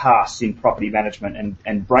tasks in property management,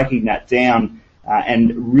 and breaking that down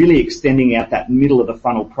and really extending out that middle of the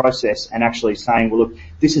funnel process, and actually saying, well, look,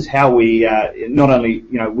 this is how we not only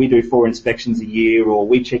we do 4 inspections a year, or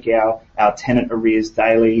we check our tenant arrears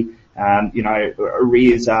daily.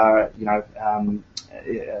 Arrears are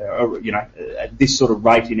at this sort of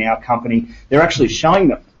rate in our company. They're actually showing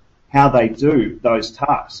them how they do those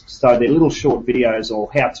tasks. So they're little short videos or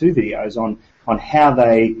how-to videos on how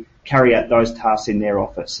they carry out those tasks in their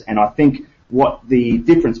office. And I think what the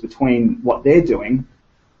difference between what they're doing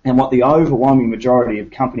and what the overwhelming majority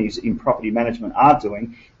of companies in property management are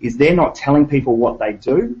doing is they're not telling people what they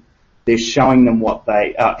do, they're showing them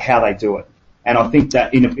how they do it. And I think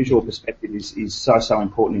that in a visual perspective is so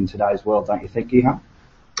important in today's world, don't you think, Gihan?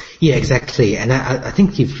 Yeah, exactly. And I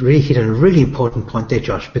think you've really hit on a really important point there,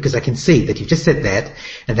 Josh, because I can see that you've just said that,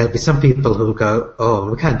 and there'll be some people who will go,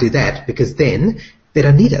 oh, we can't do that, because then they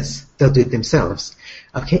don't need us. They'll do it themselves.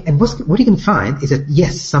 Okay, and what you can find is that,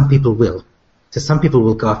 yes, some people will. So some people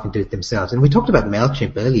will go off and do it themselves. And we talked about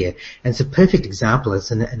MailChimp earlier, and it's a perfect example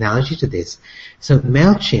as an analogy to this. So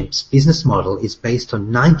MailChimp's business model is based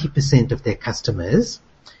on 90% of their customers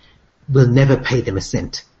will never pay them a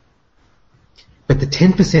cent. But the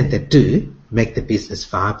 10% that do make the business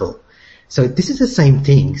viable. So this is the same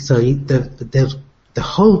thing. So the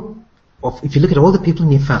whole of, if you look at all the people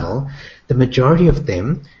in your funnel, the majority of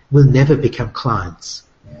them will never become clients.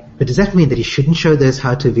 But does that mean that you shouldn't show those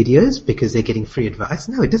how-to videos because they're getting free advice?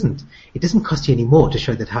 No, it doesn't. It doesn't cost you any more to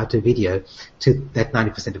show that how-to video to that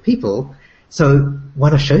 90% of people. So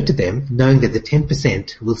why not show it to them, knowing that the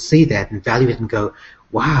 10% will see that and value it and go,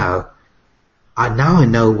 wow, now I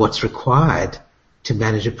know what's required to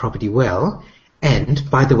manage a property well. And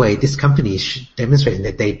by the way, this company is demonstrating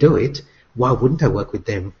that they do it. Why wouldn't I work with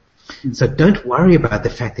them? So don't worry about the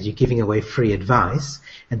fact that you're giving away free advice,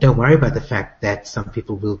 and don't worry about the fact that some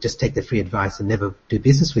people will just take the free advice and never do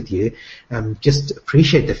business with you. Just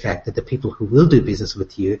appreciate the fact that the people who will do business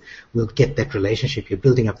with you will get that relationship. You're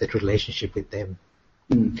building up that relationship with them.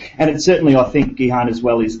 And it's certainly, I think, Gihan, as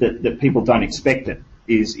well, is that people don't expect it.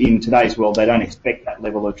 Is in today's world, they don't expect that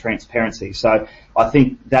level of transparency. So I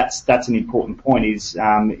think that's an important point. Is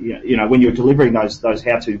when you're delivering those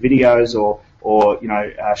how-to videos or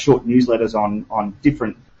short newsletters on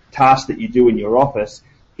different tasks that you do in your office,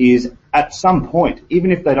 is at some point,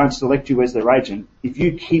 even if they don't select you as their agent, if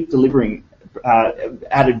you keep delivering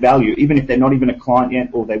added value, even if they're not even a client yet,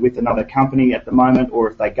 or they're with another company at the moment, or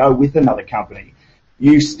if they go with another company,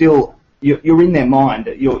 you're in their mind.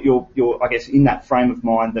 You're I guess in that frame of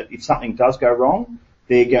mind that if something does go wrong,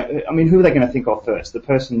 who are they going to think of first? The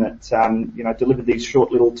person that delivered these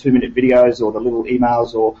short little 2-minute videos, or the little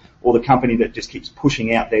emails, or the company that just keeps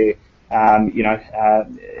pushing out their how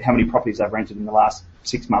many properties they've rented in the last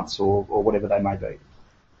 6 months, or whatever they may be.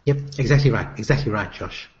 Yep, exactly right,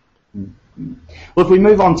 Josh. Well, if we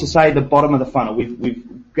move on to, say, the bottom of the funnel, we've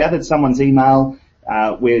gathered someone's email.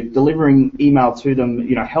 We're delivering email to them,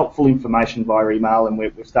 helpful information via email, and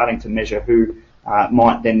we're starting to measure who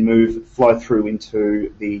might then flow through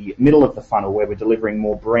into the middle of the funnel, where we're delivering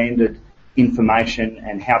more branded information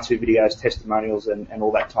and how-to videos, testimonials, and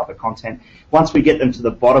all that type of content. Once we get them to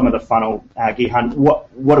the bottom of the funnel, Gihan,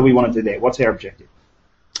 what do we want to do there? What's our objective?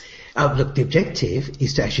 Look, the objective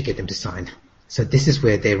is to actually get them to sign. So this is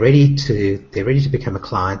where they're ready to become a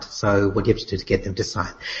client. So what do you have to do to get them to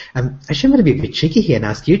sign? Actually, I'm going to be a bit cheeky here and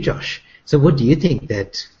ask you, Josh. So what do you think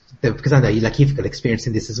because I know you've got experience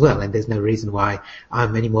in this as well, and there's no reason why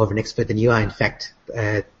I'm any more of an expert than you are. In fact,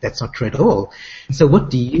 that's not true at all. So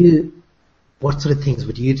what sort of things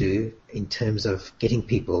would you do in terms of getting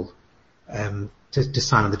people to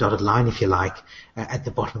sign on the dotted line, if you like, at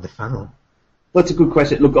the bottom of the funnel? Well, that's a good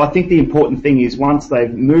question. Look, I think the important thing is once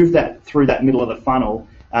they've moved that through that middle of the funnel,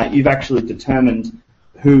 you've actually determined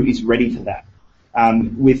who is ready for that.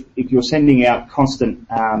 If you're sending out constant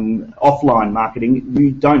offline marketing,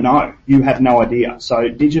 you don't know. You have no idea. So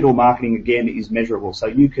digital marketing, again, is measurable. So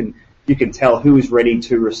you can tell who is ready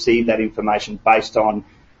to receive that information based on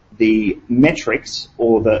the metrics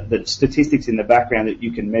or the statistics in the background that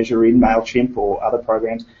you can measure in MailChimp or other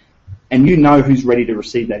programs, and you know who's ready to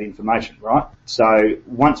receive that information, right? So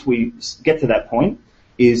once we get to that point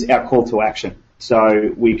is our call to action.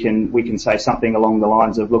 So we can say something along the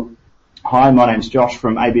lines of, look, hi, my name's Josh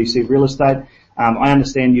from ABC Real Estate. I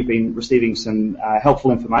understand you've been receiving some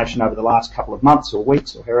helpful information over the last couple of months or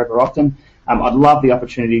weeks or however often. I'd love the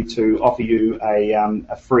opportunity to offer you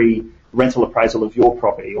a free rental appraisal of your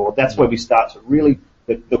property, or that's where we start to really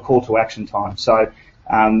the call to action time. So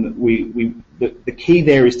the key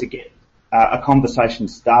there is to get a conversation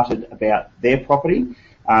started about their property.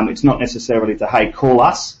 It's not necessarily to, hey, call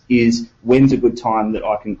us, is when's a good time that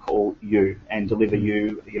I can call you and deliver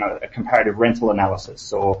you, a comparative rental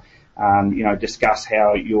analysis, or, discuss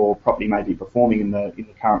how your property may be performing in the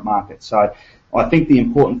current market. So I think the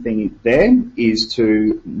important thing there is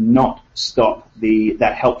to not stop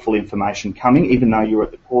that helpful information coming, even though you're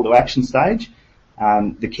at the call to action stage.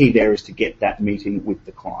 The key there is to get that meeting with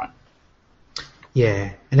the client.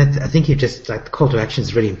 Yeah, and I think you've just, the call to action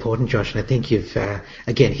is really important, Josh, and I think you've,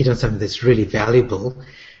 again, hit on something that's really valuable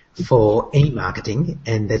for any marketing,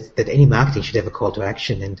 and that any marketing should have a call to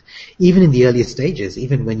action. And even in the earlier stages,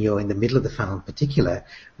 even when you're in the middle of the funnel in particular,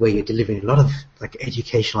 where you're delivering a lot of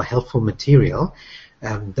educational, helpful material,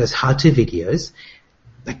 those how-to videos,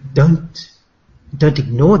 don't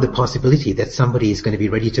ignore the possibility that somebody is going to be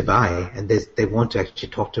ready to buy and they want to actually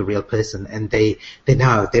talk to a real person, and they're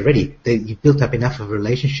ready. You've built up enough of a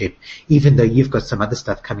relationship, even though you've got some other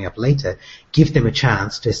stuff coming up later. Give them a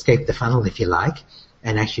chance to escape the funnel, if you like,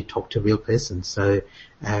 and actually talk to a real person. So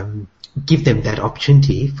give them that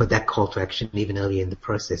opportunity for that call to action even earlier in the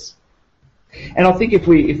process. And I think if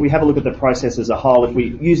we have a look at the process as a whole, if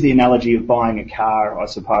we use the analogy of buying a car, I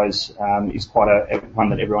suppose, is quite one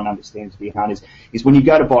that everyone understands behind, is when you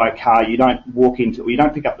go to buy a car, you don't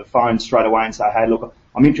pick up the phone straight away and say, hey, look,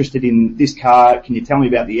 I'm interested in this car. Can you tell me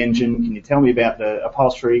about the engine? Can you tell me about the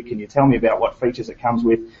upholstery? Can you tell me about what features it comes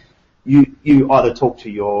with? You either talk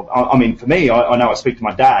to for me, I know I speak to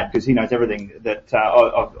my dad because he knows everything that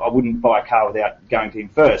I wouldn't buy a car without going to him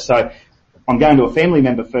first. So I'm going to a family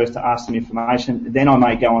member first to ask some information. Then I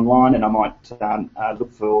may go online and I might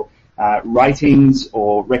look for ratings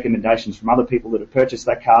or recommendations from other people that have purchased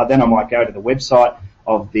that car. Then I might go to the website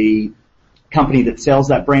of the company that sells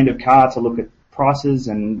that brand of car to look at prices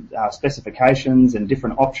and specifications and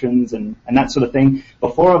different options and that sort of thing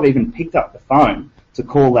before I've even picked up the phone to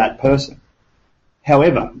call that person.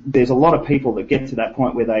 However, there's a lot of people that get to that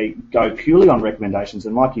point where they go purely on recommendations,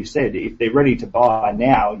 and like you said, if they're ready to buy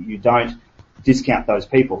now, you don't discount those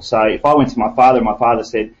people. So if I went to my father and my father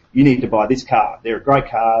said, you need to buy this car, they're a great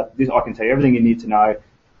car, I can tell you everything you need to know,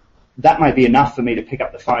 that may be enough for me to pick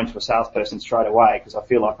up the phone to a salesperson straight away because I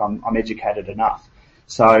feel like I'm educated enough.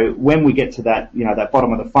 So when we get to that, that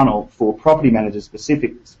bottom of the funnel for property managers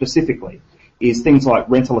specifically, is things like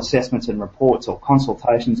rental assessments and reports or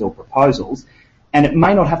consultations or proposals, and it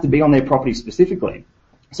may not have to be on their property specifically.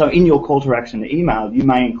 So in your call to action email, you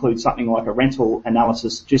may include something like a rental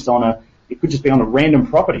analysis it could just be on a random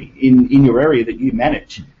property in your area that you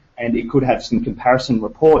manage. And it could have some comparison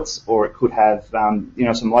reports, or it could have,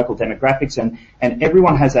 some local demographics, and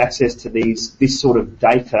everyone has access to this sort of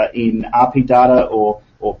data in RP data or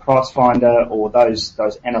Price Finder or those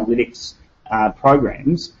analytics,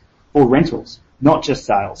 programs for rentals, not just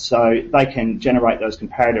sales. So they can generate those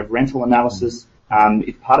comparative rental analysis.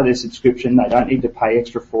 If part of their subscription, they don't need to pay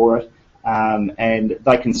extra for it, and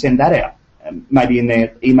they can send that out, maybe in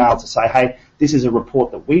their email to say, hey, this is a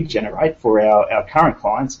report that we generate for our current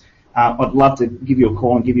clients. I'd love to give you a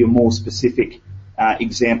call and give you a more specific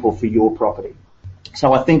example for your property.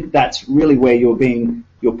 So I think that's really where you're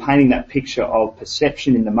painting that picture of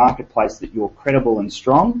perception in the marketplace that you're credible and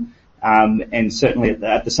strong, and certainly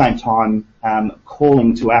at the same time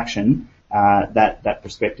calling to action that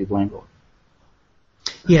prospective landlord.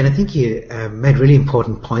 Yeah, and I think you made a really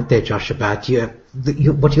important point there, Josh, about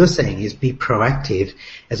what you're saying is be proactive.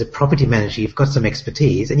 As a property manager, you've got some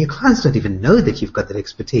expertise, and your clients don't even know that you've got that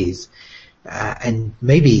expertise. And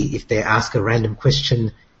maybe if they ask a random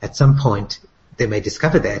question at some point, they may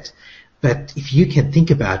discover that. But if you can think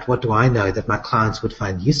about what do I know that my clients would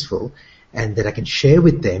find useful and that I can share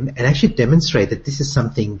with them and actually demonstrate that this is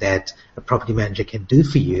something that a property manager can do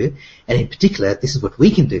for you, and in particular, this is what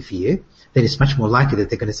we can do for you, then it's much more likely that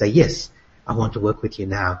they're going to say, yes, I want to work with you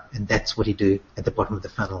now. And that's what you do at the bottom of the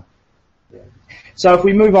funnel. So if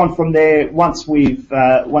we move on from there, once we've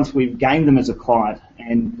gained them as a client,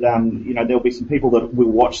 and there'll be some people that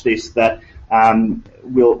will watch this that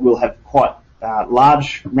will have quite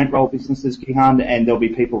large rent roll businesses, Gihan, and there'll be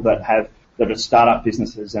people that are startup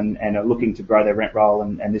businesses and are looking to grow their rent roll,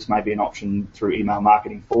 and this may be an option through email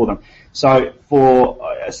marketing for them. So for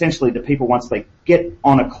essentially the people, once they get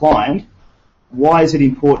on a client, why is it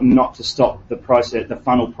important not to stop the process, the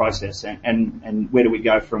funnel process, and where do we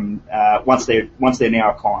go from once they're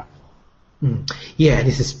now a client? Yeah, and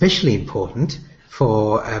it's especially important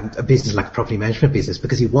for a business like a property management business,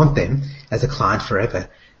 because you want them as a client forever.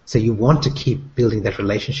 So you want to keep building that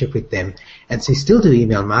relationship with them. And so you still do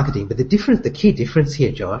email marketing, but the key difference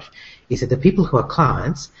here, Josh, is that the people who are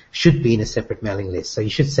clients should be in a separate mailing list. So you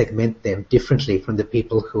should segment them differently from the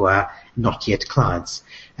people who are not yet clients.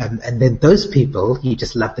 And then those people, you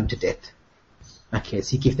just love them to death. Okay,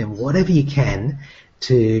 so you give them whatever you can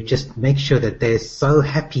to just make sure that they're so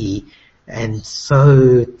happy and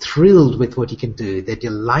so thrilled with what you can do. They're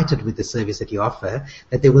delighted with the service that you offer,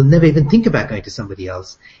 that they will never even think about going to somebody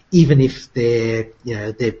else, even if their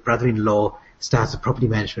brother-in-law starts a property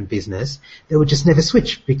management business. They will just never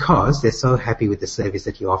switch because they're so happy with the service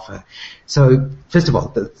that you offer. So first of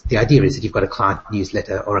all, the idea is that you've got a client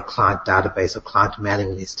newsletter or a client database or client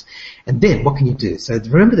mailing list. And then what can you do? So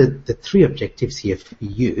remember the three objectives here for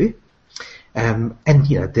you.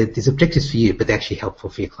 There's objectives for you, but they're actually helpful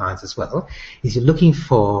for your clients as well, is you're looking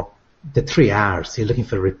for the 3 R's. So you're looking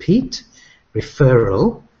for repeat,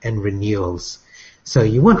 referral, and renewals. So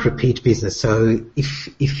you want repeat business. So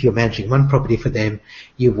if you're managing one property for them,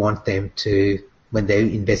 you want them to, when they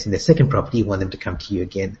invest in their second property, you want them to come to you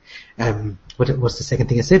again. What's the second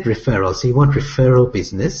thing I said? Referral. So you want referral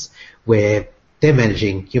business where you're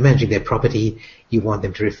managing their property, you want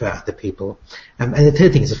them to refer other people. And the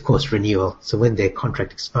third thing is, of course, renewal. So when their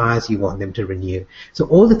contract expires, you want them to renew. So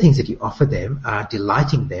all the things that you offer them are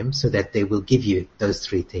delighting them so that they will give you those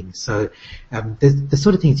three things. So the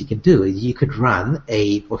sort of things you can do is you could run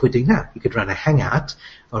what we're doing now, you could run a hangout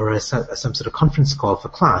or some sort of conference call for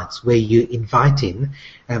clients where you invite in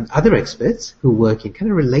other experts who work in kind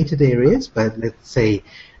of related areas, but let's say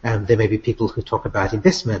there may be people who talk about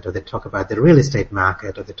investment, or they talk about the real estate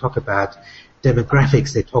market, or they talk about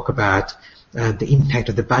demographics, they talk about the impact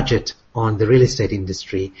of the budget on the real estate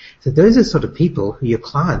industry. So those are sort of people who your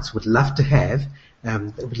clients would love to have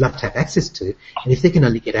access to. And if they can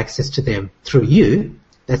only get access to them through you,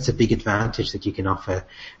 that's a big advantage that you can offer.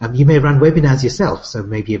 You may run webinars yourself, so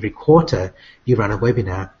maybe every quarter you run a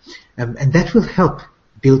webinar, and that will help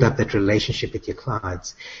build up that relationship with your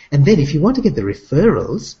clients. And then if you want to get the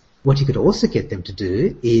referrals, what you could also get them to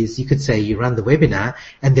do is you could say you run the webinar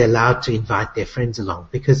and they're allowed to invite their friends along,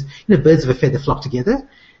 because birds of a feather flock together.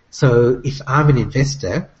 So if I'm an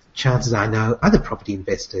investor, chances are I know other property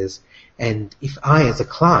investors, and if I as a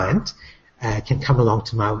client can come along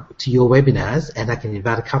to your webinars, and I can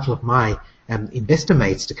invite a couple of my investor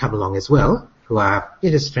mates to come along as well, who are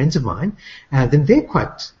just friends of mine, then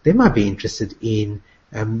they might be interested in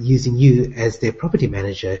using you as their property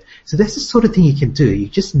manager. So that's the sort of thing you can do. You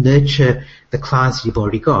just nurture the clients you've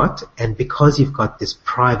already got, and because you've got this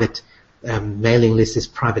private mailing list, this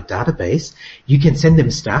private database, you can send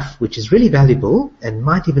them stuff which is really valuable and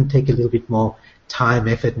might even take a little bit more time,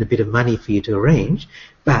 effort, and a bit of money for you to arrange,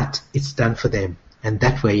 but it's done for them. And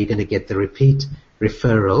that way you're going to get the repeat,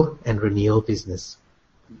 referral, and renewal business.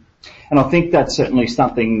 And I think that's certainly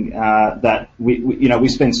something that we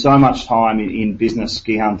spend so much time in business,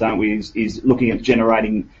 Gihan, don't we? Is looking at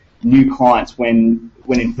generating new clients when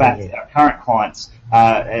in fact our current clients.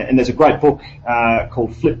 And there's a great book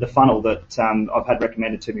called Flip the Funnel that I've had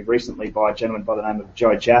recommended to me recently by a gentleman by the name of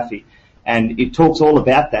Joe Jaffe, and it talks all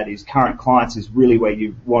about that. Is current clients is really where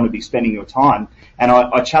you want to be spending your time. And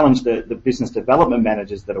I challenge the business development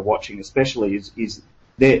managers that are watching, especially, is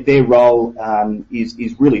their role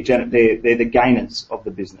is really they're the gainers of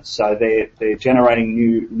the business. So they're generating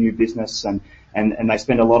new business, and they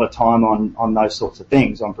spend a lot of time on those sorts of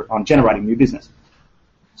things, on generating new business.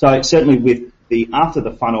 So certainly with the after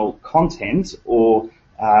the funnel content, or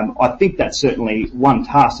I think that's certainly one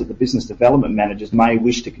task that the business development managers may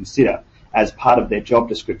wish to consider as part of their job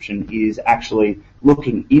description, is actually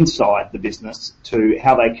looking inside the business to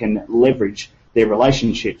how they can leverage their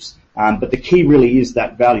relationships. But the key really is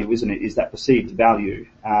that value, isn't it? Is that perceived value.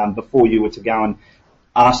 Before you were to go and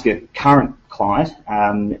ask a current client,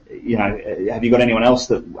 have you got anyone else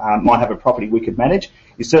that might have a property we could manage?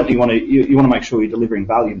 You certainly want to make sure you're delivering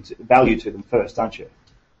value to them first, don't you?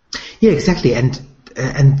 Yeah, exactly, and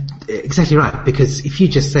exactly right. Because if you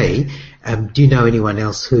just say, do you know anyone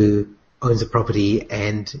else who owns a property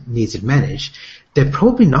and needs it managed, they're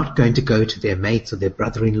probably not going to go to their mates or their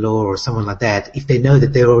brother-in-law or someone like that if they know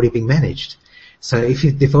that they're already being managed. So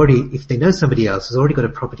if they know somebody else who's already got a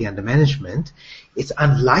property under management, it's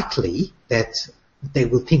unlikely that they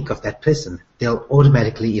will think of that person. They'll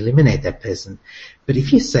automatically eliminate that person. But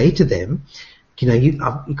if you say to them,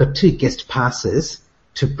 you've got 2 guest passes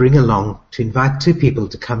to bring along, to invite 2 people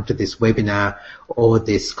to come to this webinar or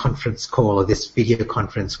this conference call or this video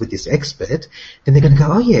conference with this expert, then they're going to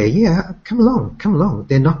go, oh yeah, come along.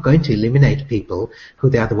 They're not going to eliminate people who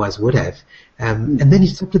they otherwise would have. And then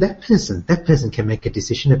it's up to that person. That person can make a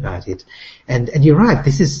decision about it. And you're right,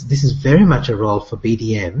 this is very much a role for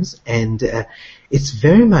BDMs, and it's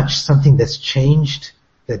very much something that's changed,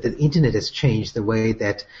 that the internet has changed the way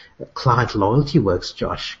that client loyalty works,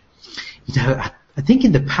 Josh. I think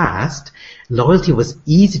in the past, loyalty was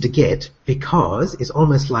easy to get because it's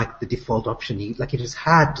almost like the default option. It was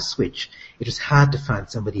hard to switch. It was hard to find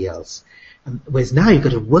somebody else. Whereas now you've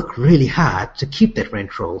got to work really hard to keep that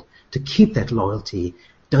rent roll, to keep that loyalty.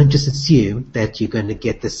 Don't just assume that you're going to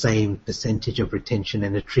get the same percentage of retention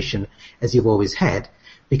and attrition as you've always had.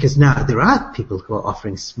 Because now there are people who are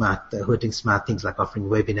doing smart things like offering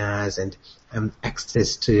webinars and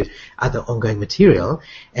access to other ongoing material,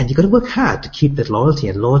 and you've got to work hard to keep that loyalty.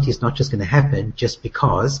 And loyalty is not just going to happen just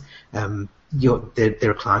because they're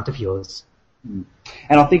a client of yours. And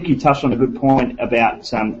I think you touched on a good point about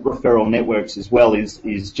referral networks as well.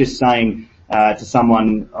 Is just saying to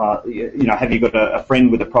someone, have you got a friend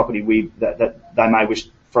with a property that they may wish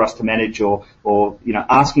for us to manage, or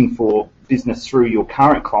asking for business through your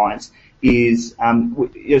current clients is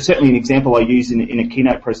certainly an example I use in a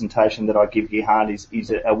keynote presentation that I give Gihan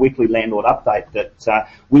is a weekly landlord update that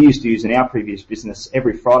we used to use in our previous business.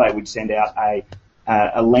 Every Friday we'd send out a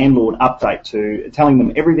landlord update telling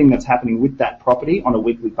them everything that's happening with that property on a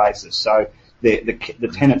weekly basis. So the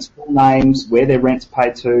tenants' full names, where their rent's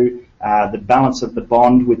paid to, the balance of the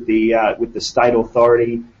bond with the state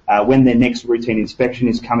authority, when their next routine inspection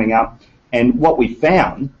is coming up. And what we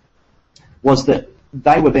found was that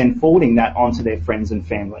they were then forwarding that onto their friends and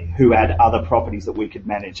family who had other properties that we could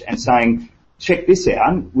manage, and saying, check this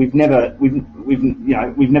out, we've never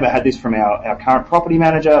had this from our current property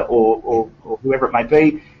manager or whoever it may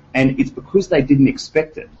be. And it's because they didn't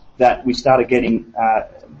expect it that we started getting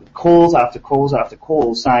calls after calls after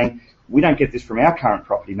calls saying, we don't get this from our current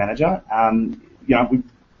property manager, can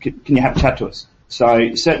you have a chat to us?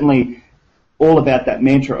 So certainly all about that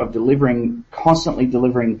mantra of constantly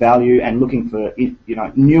delivering value and looking for,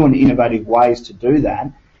 new and innovative ways to do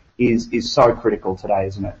that is so critical today,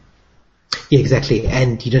 isn't it? Yeah, exactly.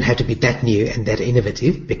 And you don't have to be that new and that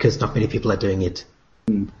innovative because not many people are doing it.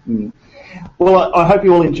 Mm-hmm. Well, I hope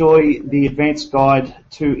you all enjoy the advanced guide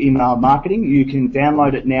to email marketing. You can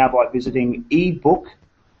download it now by visiting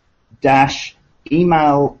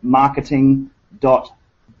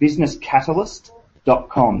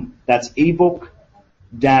ebook-emailmarketing.businesscatalyst.com. That's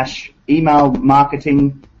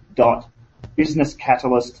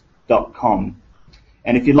ebook-emailmarketing.businesscatalyst.com.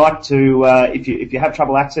 And if you'd like to, if you have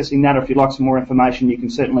trouble accessing that, or if you'd like some more information, you can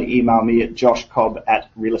certainly email me at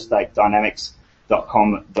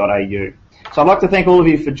joshcobb@realestatedynamics.com.au. So I'd like to thank all of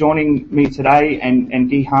you for joining me today, and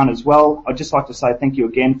Gihan as well. I'd just like to say thank you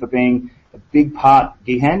again for being a big part,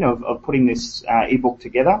 Gihan, of putting this ebook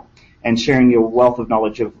together and sharing your wealth of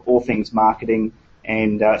knowledge of all things marketing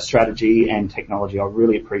and strategy and technology. I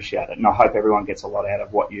really appreciate it, and I hope everyone gets a lot out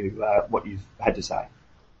of what you've had to say.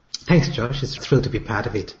 Thanks, Josh. It's thrilled to be part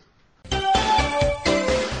of it.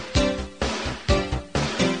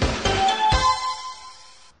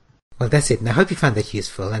 Well, that's it. And I hope you found that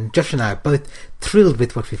useful. And Josh and I are both thrilled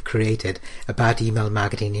with what we've created about email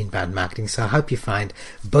marketing and inbound marketing. So I hope you find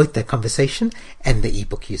both the conversation and the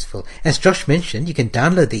ebook useful. As Josh mentioned, you can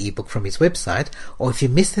download the ebook from his website, or if you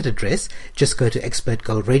missed that address, just go to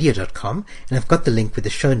expertgoldradio.com, and I've got the link with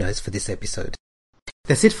the show notes for this episode.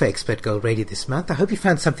 That's it for Expert Gold Radio this month. I hope you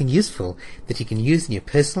found something useful that you can use in your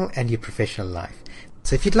personal and your professional life.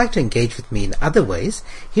 So if you'd like to engage with me in other ways,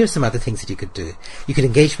 here are some other things that you could do. You could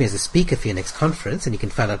engage me as a speaker for your next conference, and you can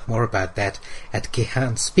find out more about that at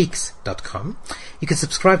gihanspeaks.com. You can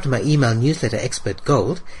subscribe to my email newsletter Expert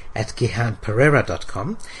Gold at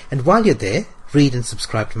gihanperera.com. And while you're there, read and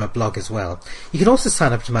subscribe to my blog as well. You can also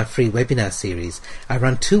sign up to my free webinar series. I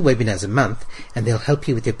run 2 webinars a month, and they'll help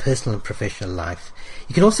you with your personal and professional life.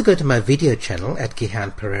 You can also go to my video channel at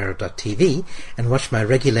gihanperera.tv and watch my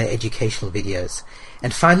regular educational videos.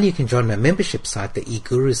 And finally, you can join my membership site, the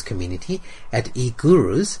eGurus community, at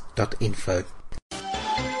egurus.info.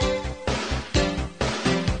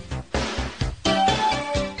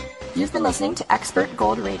 You've been listening to Expert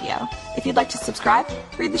Gold Radio. If you'd like to subscribe,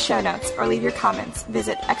 read the show notes, or leave your comments,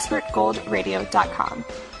 visit expertgoldradio.com.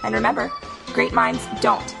 And remember, great minds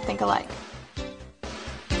don't think alike.